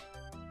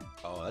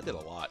 Oh, that did a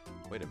lot.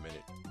 Wait a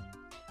minute.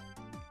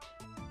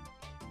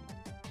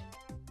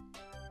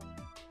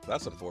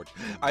 That's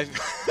unfortunate.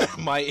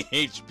 My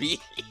HP.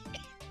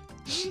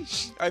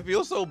 I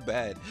feel so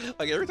bad.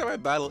 Like every time I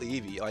battle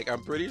Eevee, like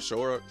I'm pretty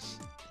sure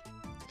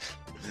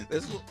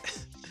it's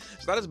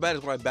not as bad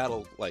as when I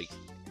battle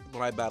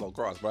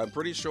Cross, but I'm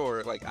pretty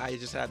sure like I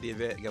just have the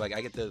event. Like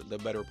I get the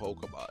better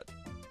Pokemon.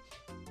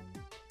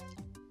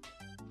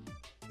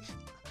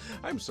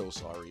 I'm so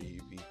sorry,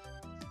 Eevee.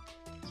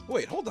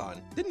 Wait, hold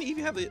on. Didn't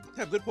Eevee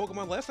have good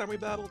Pokemon last time we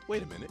battled?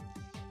 Wait a minute.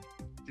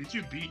 Did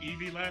you beat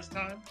Eevee last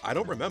time? I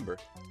don't remember.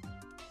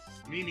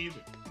 Me neither.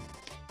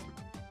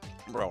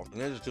 Bro,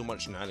 there's too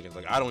much shenanigans.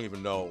 Like, I don't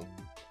even know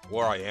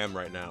where I am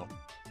right now.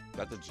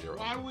 That's a 0.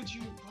 Why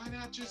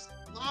not just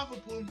lava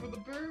plume for the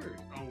bird.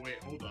 Oh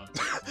wait, hold on.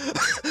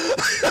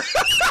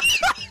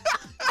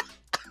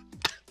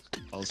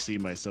 I'll see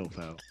myself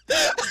out.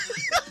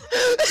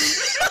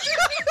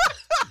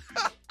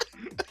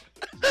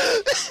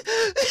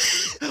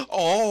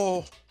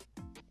 Oh.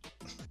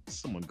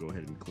 Someone go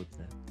ahead and clip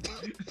that.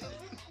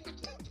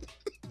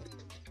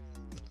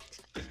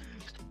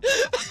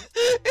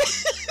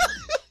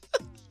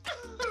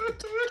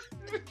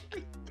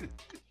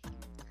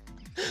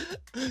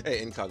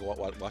 Hey, Incog,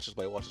 watch this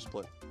play. Watch this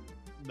play.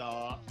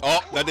 Nah.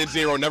 Oh, that did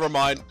 0. Never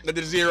mind. That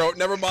did 0.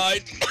 Never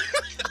mind.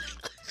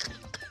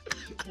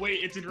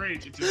 Wait, it's in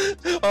range. It's in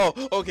range. Oh,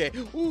 okay.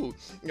 Ooh,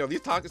 you know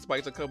these toxic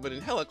spikes are coming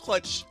in hella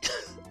clutch.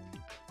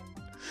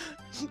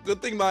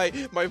 Good thing my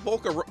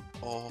Volca.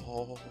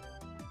 Oh.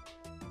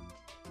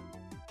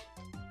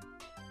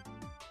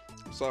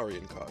 I'm sorry,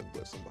 Incog,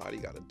 but somebody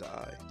gotta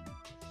die.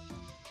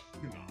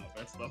 Nah,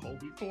 that's the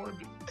holy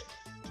foreman.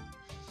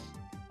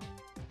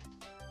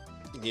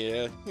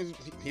 Yeah,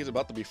 he's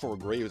about to be 4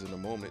 graves in a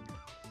moment.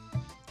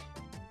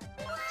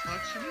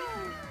 Touch me.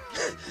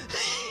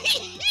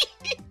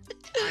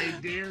 I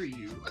dare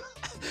you.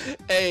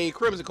 Hey,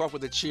 Crimson Cough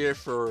with a cheer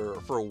for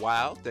a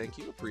while. Thank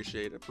you.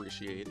 Appreciate it.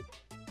 Appreciate it.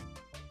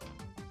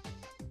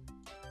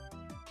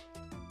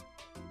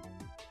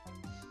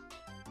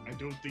 I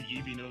don't think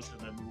Eevee knows how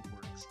that move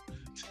works.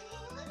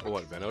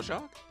 What,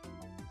 Venoshock?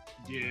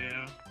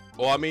 Yeah.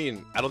 Well, I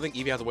mean, I don't think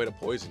Eevee has a way to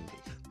poison me.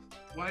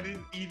 Why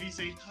didn't Eevee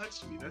say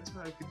touch me? That's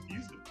why I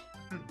confused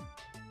him.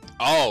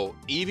 Oh,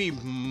 Eevee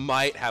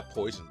might have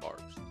poison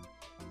barbs.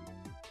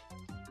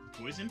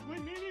 Poison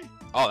point, maybe?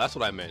 Oh, that's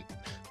what I meant.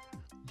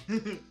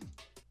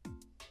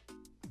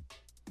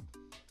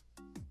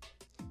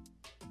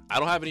 I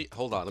don't have any.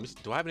 Hold on. Let me.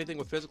 Do I have anything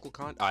with physical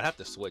con? Oh, I'd have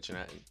to switch, and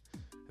I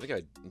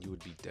think you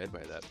would be dead by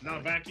that point. No,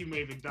 Vacuum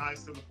Wave, it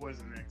dies to the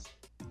poison next.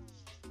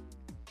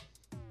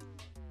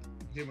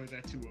 Hit with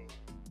that 2-0.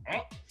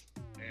 Oh!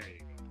 There you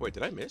go. Wait,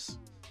 did I miss?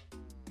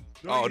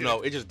 No, Oh, you no,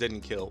 didn't. it just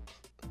didn't kill.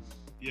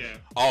 Yeah.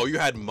 Oh, you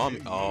had Mummy.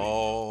 Mummy.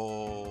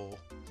 Oh.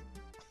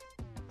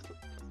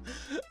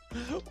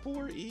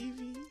 Poor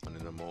Eevee. And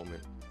in a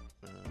moment.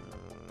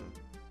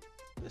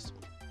 This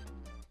one.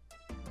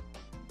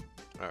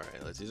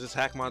 Alright, let's see. Is this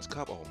Hackmons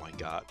Cup? Oh my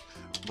god.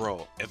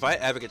 Bro, if I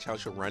ever get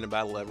challenged to a random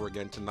battle ever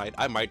again tonight,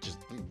 I might just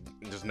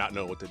not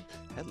know what to...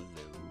 Hello.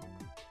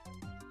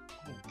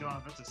 Oh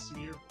god, that's a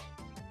smear.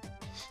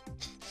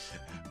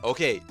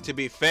 Okay, to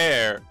be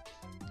fair,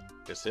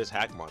 this is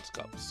Hackmons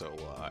Cup, so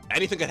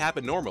anything could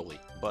happen normally.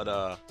 But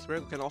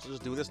Smeargle can also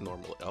just do this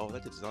normally. Oh,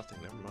 that did nothing.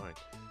 Never mind.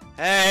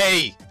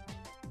 Hey!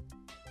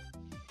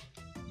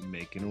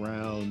 Making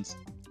rounds.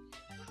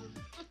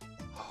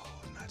 Oh,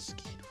 not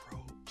skied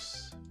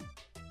ropes.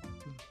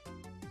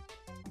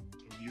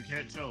 You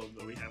can't tell them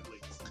though, we have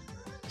links.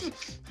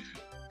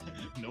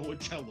 No one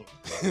tell them.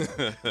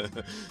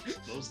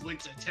 Those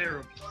links are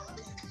terrible.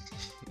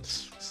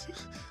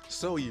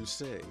 So you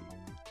say.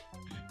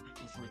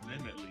 For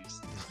them at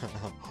least.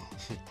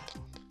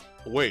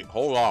 Wait,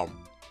 hold on.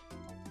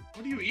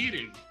 What are you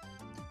eating?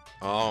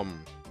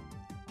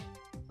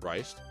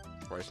 Rice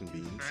and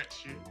beans. Fat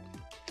shit.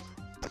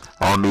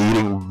 I'm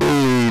eating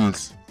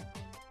beans.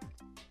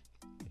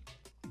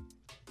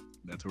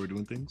 That's how we're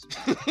doing things?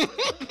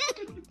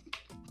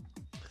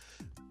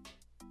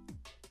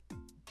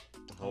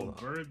 Hold on.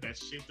 Bird, that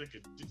shit that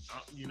could...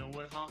 you know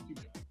what, Hawk? You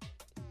got it.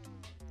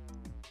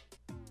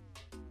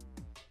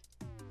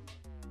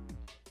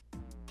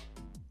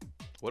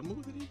 What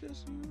move did he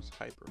just use?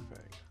 Hyper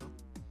Fang, huh?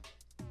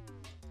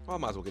 Well, I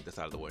might as well get this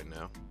out of the way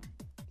now.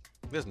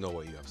 There's no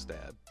way you have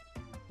stab.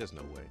 There's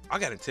no way. I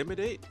got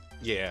Intimidate?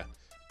 Yeah.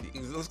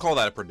 Let's call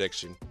that a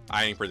prediction.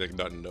 I ain't predicting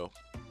nothing though.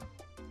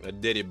 A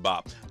diddy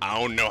bop. I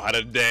don't know how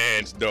to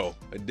dance though.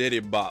 A diddy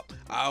bop.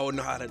 I don't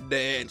know how to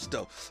dance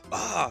though.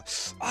 Ah!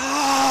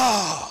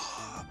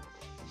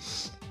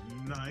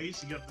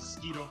 Nice, you got the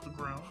skeet off the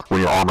ground.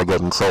 When your armor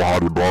getting so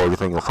hard you blow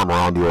everything from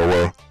around you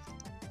away.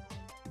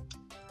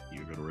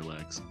 You gotta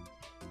relax.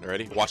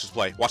 Ready? Watch this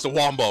play. Watch the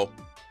wombo.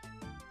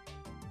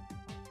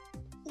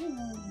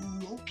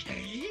 Ooh,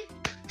 okay.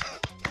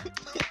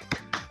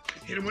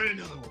 Hit him with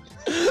another one.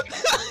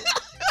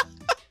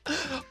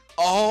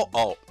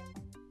 Oh.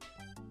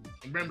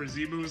 Remember,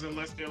 Z moves,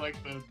 unless they're like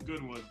the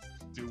good ones,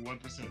 do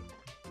 1%.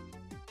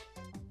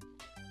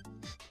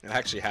 It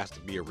actually has to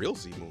be a real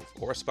Z move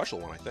or a special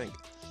one, I think.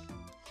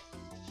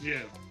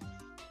 Yeah.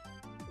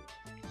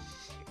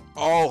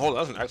 Oh, hold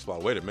on. That's an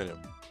X-Ball. Wait a minute.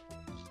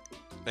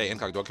 Hey,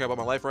 Incog, do I care about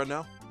my life right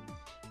now?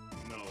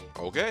 No.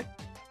 Okay.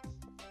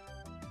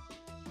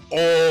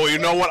 Oh, you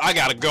know what? I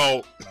gotta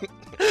go.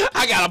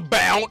 I gotta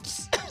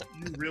bounce.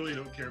 You really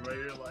don't care about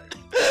your life.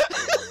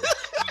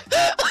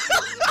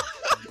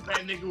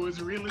 That nigga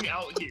was really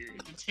out here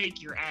to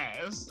take your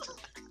ass.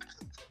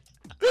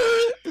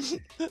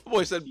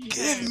 Boy said,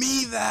 "Give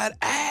me that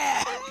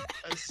ass."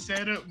 A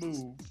setup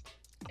move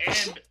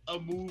and a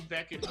move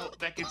that can help,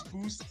 that gets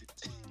boosted.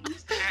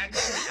 He's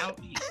actually out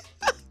here.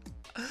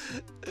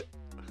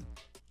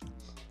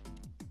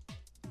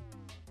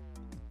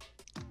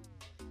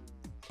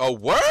 A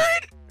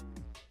word?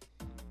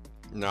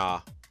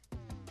 Nah.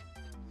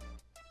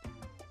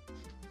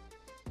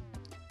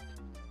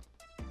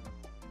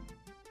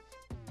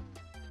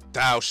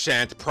 Thou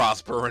shan't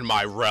prosper in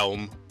my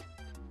realm.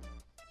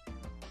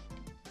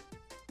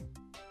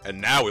 And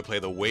now we play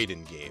the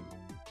wait-in game.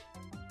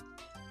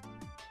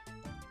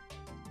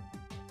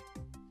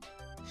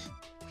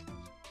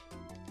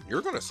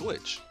 You're gonna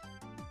switch.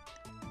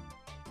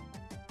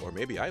 Or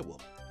maybe I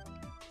will.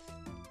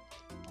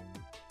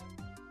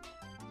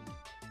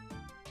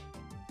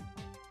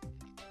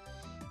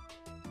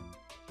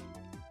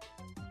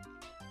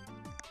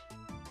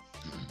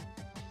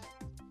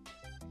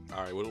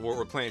 Alright,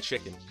 we're playing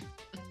chicken.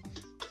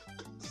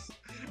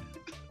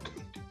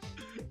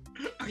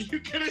 Are you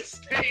gonna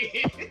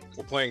stay in?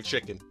 We're playing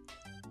chicken.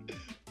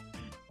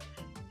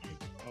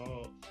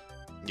 Oh.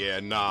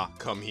 Yeah, nah,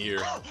 come here.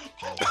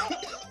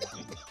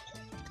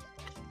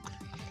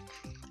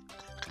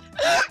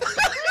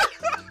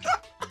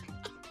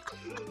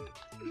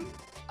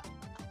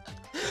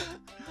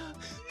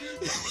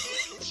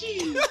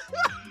 Jeez.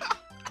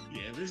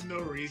 Yeah, there's no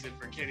reason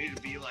for Kenny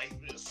to be like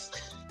this.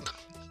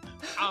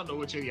 I don't know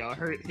which of y'all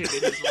hurt him in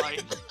his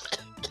life.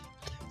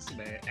 This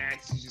man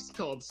actually just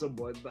called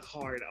someone the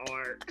hard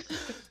R.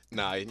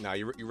 Nah,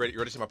 you ready? You ready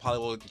to see my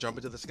Polly jump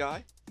into the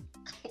sky?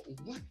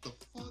 What the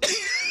fuck?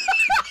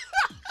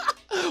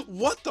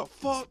 What the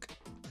fuck?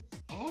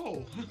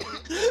 Oh.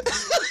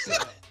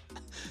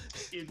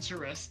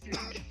 Interesting.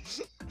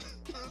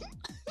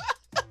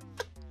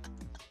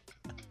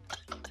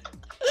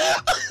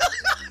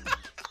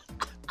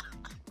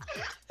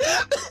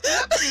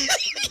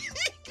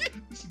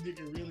 This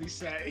nigga really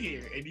sat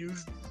here and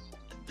used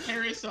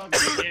Paris on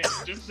the end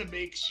just to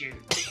make sure.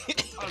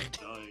 I'm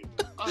done.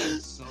 I'm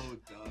so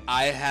done.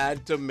 I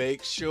had to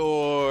make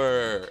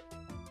sure.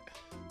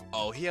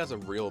 Oh, he has a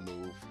real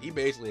move. He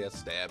basically has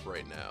stab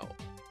right now.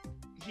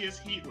 He has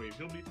heat wave.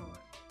 He'll be fine.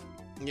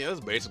 Yeah, that's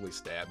basically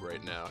stab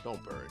right now.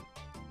 Don't burn.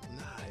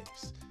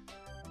 Nice.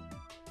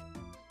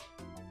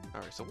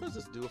 Alright, so what does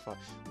this do if I...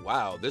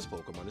 Wow, this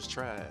Pokemon is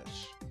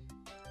trash.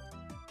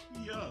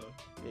 Yeah.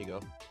 There you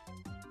go.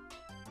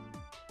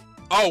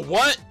 Oh,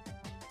 what?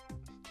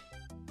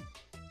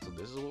 So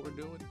this is what we're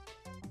doing?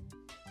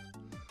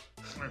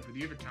 Alright, but do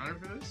you have a counter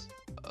for this?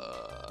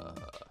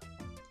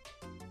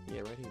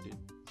 Yeah, right here, dude.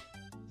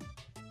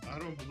 I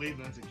don't believe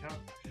that's a counter.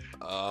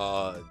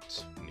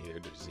 Neither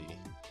does he.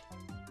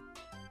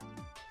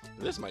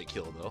 This might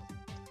kill, though.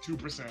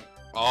 2%.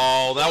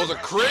 Oh, that was a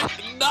crit?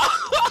 No!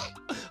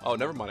 Oh,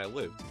 never mind, I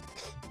lived.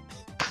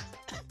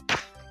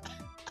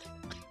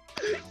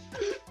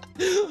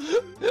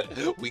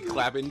 We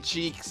clapping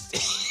cheeks.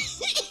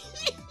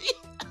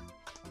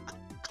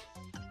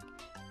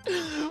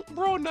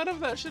 Bro, none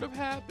of that should have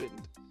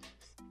happened.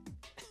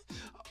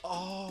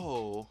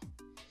 Oh.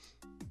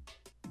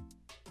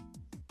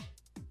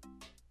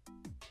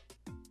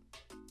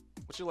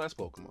 What's your last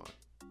Pokemon?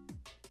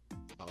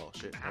 Oh,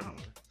 shit. Ow.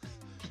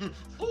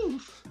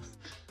 Oof.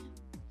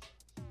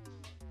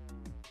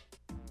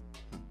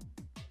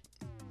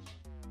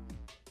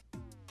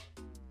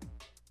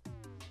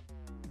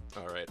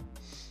 Alright.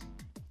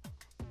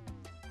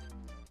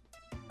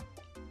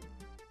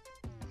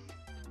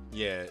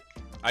 Yeah,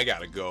 I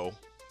gotta go.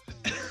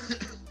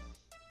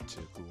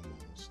 Tickle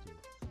monster.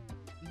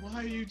 Why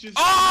are you just...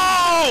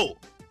 Oh!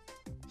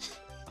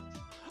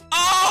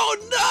 Oh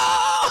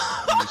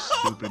no! You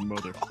stupid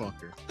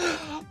motherfucker.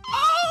 Oh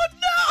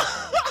no!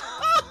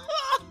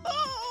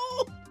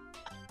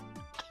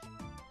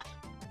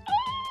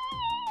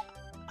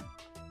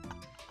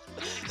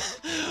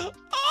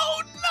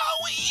 Oh no!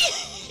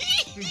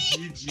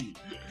 GG.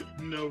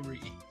 No re.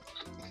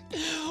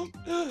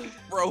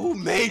 Bro, who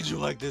made you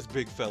like this,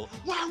 big fella?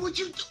 Why would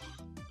you...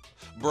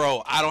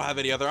 Bro, I don't have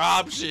any other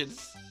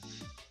options.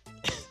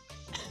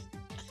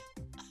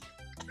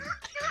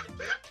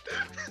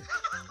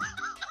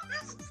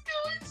 This is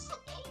going so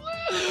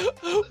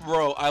well.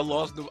 Bro, I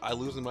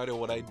lose no matter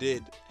what I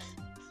did.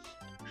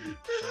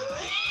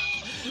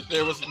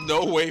 There was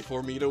no way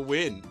for me to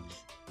win.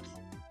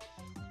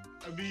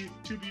 I mean,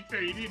 to be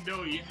fair, you didn't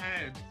know you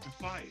had to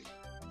fight.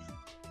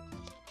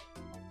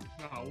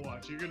 Nah,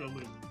 watch, you're gonna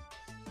live.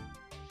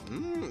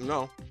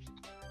 No.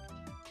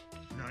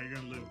 Nah, you're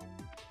gonna live.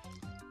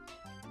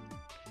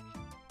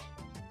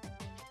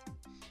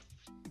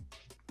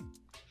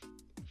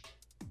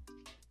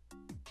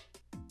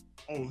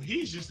 Oh,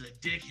 he's just a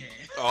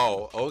dickhead.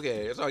 Oh,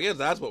 okay. So I guess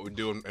that's what we're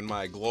doing in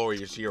my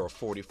glorious year of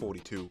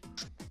 4042.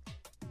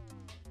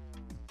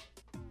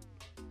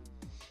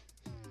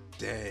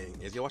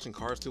 Dang. Is he watching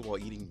Cars 2 while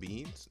eating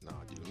beans? Nah,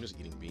 dude, I'm just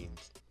eating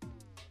beans.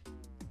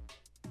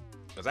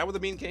 Is that where the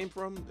bean came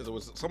from? Is it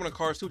was someone in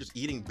Cars 2 just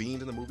eating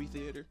beans in the movie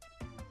theater?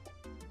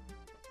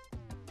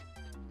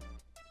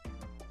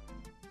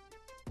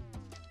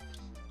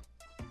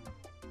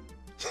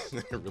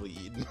 They're really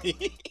eating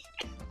me.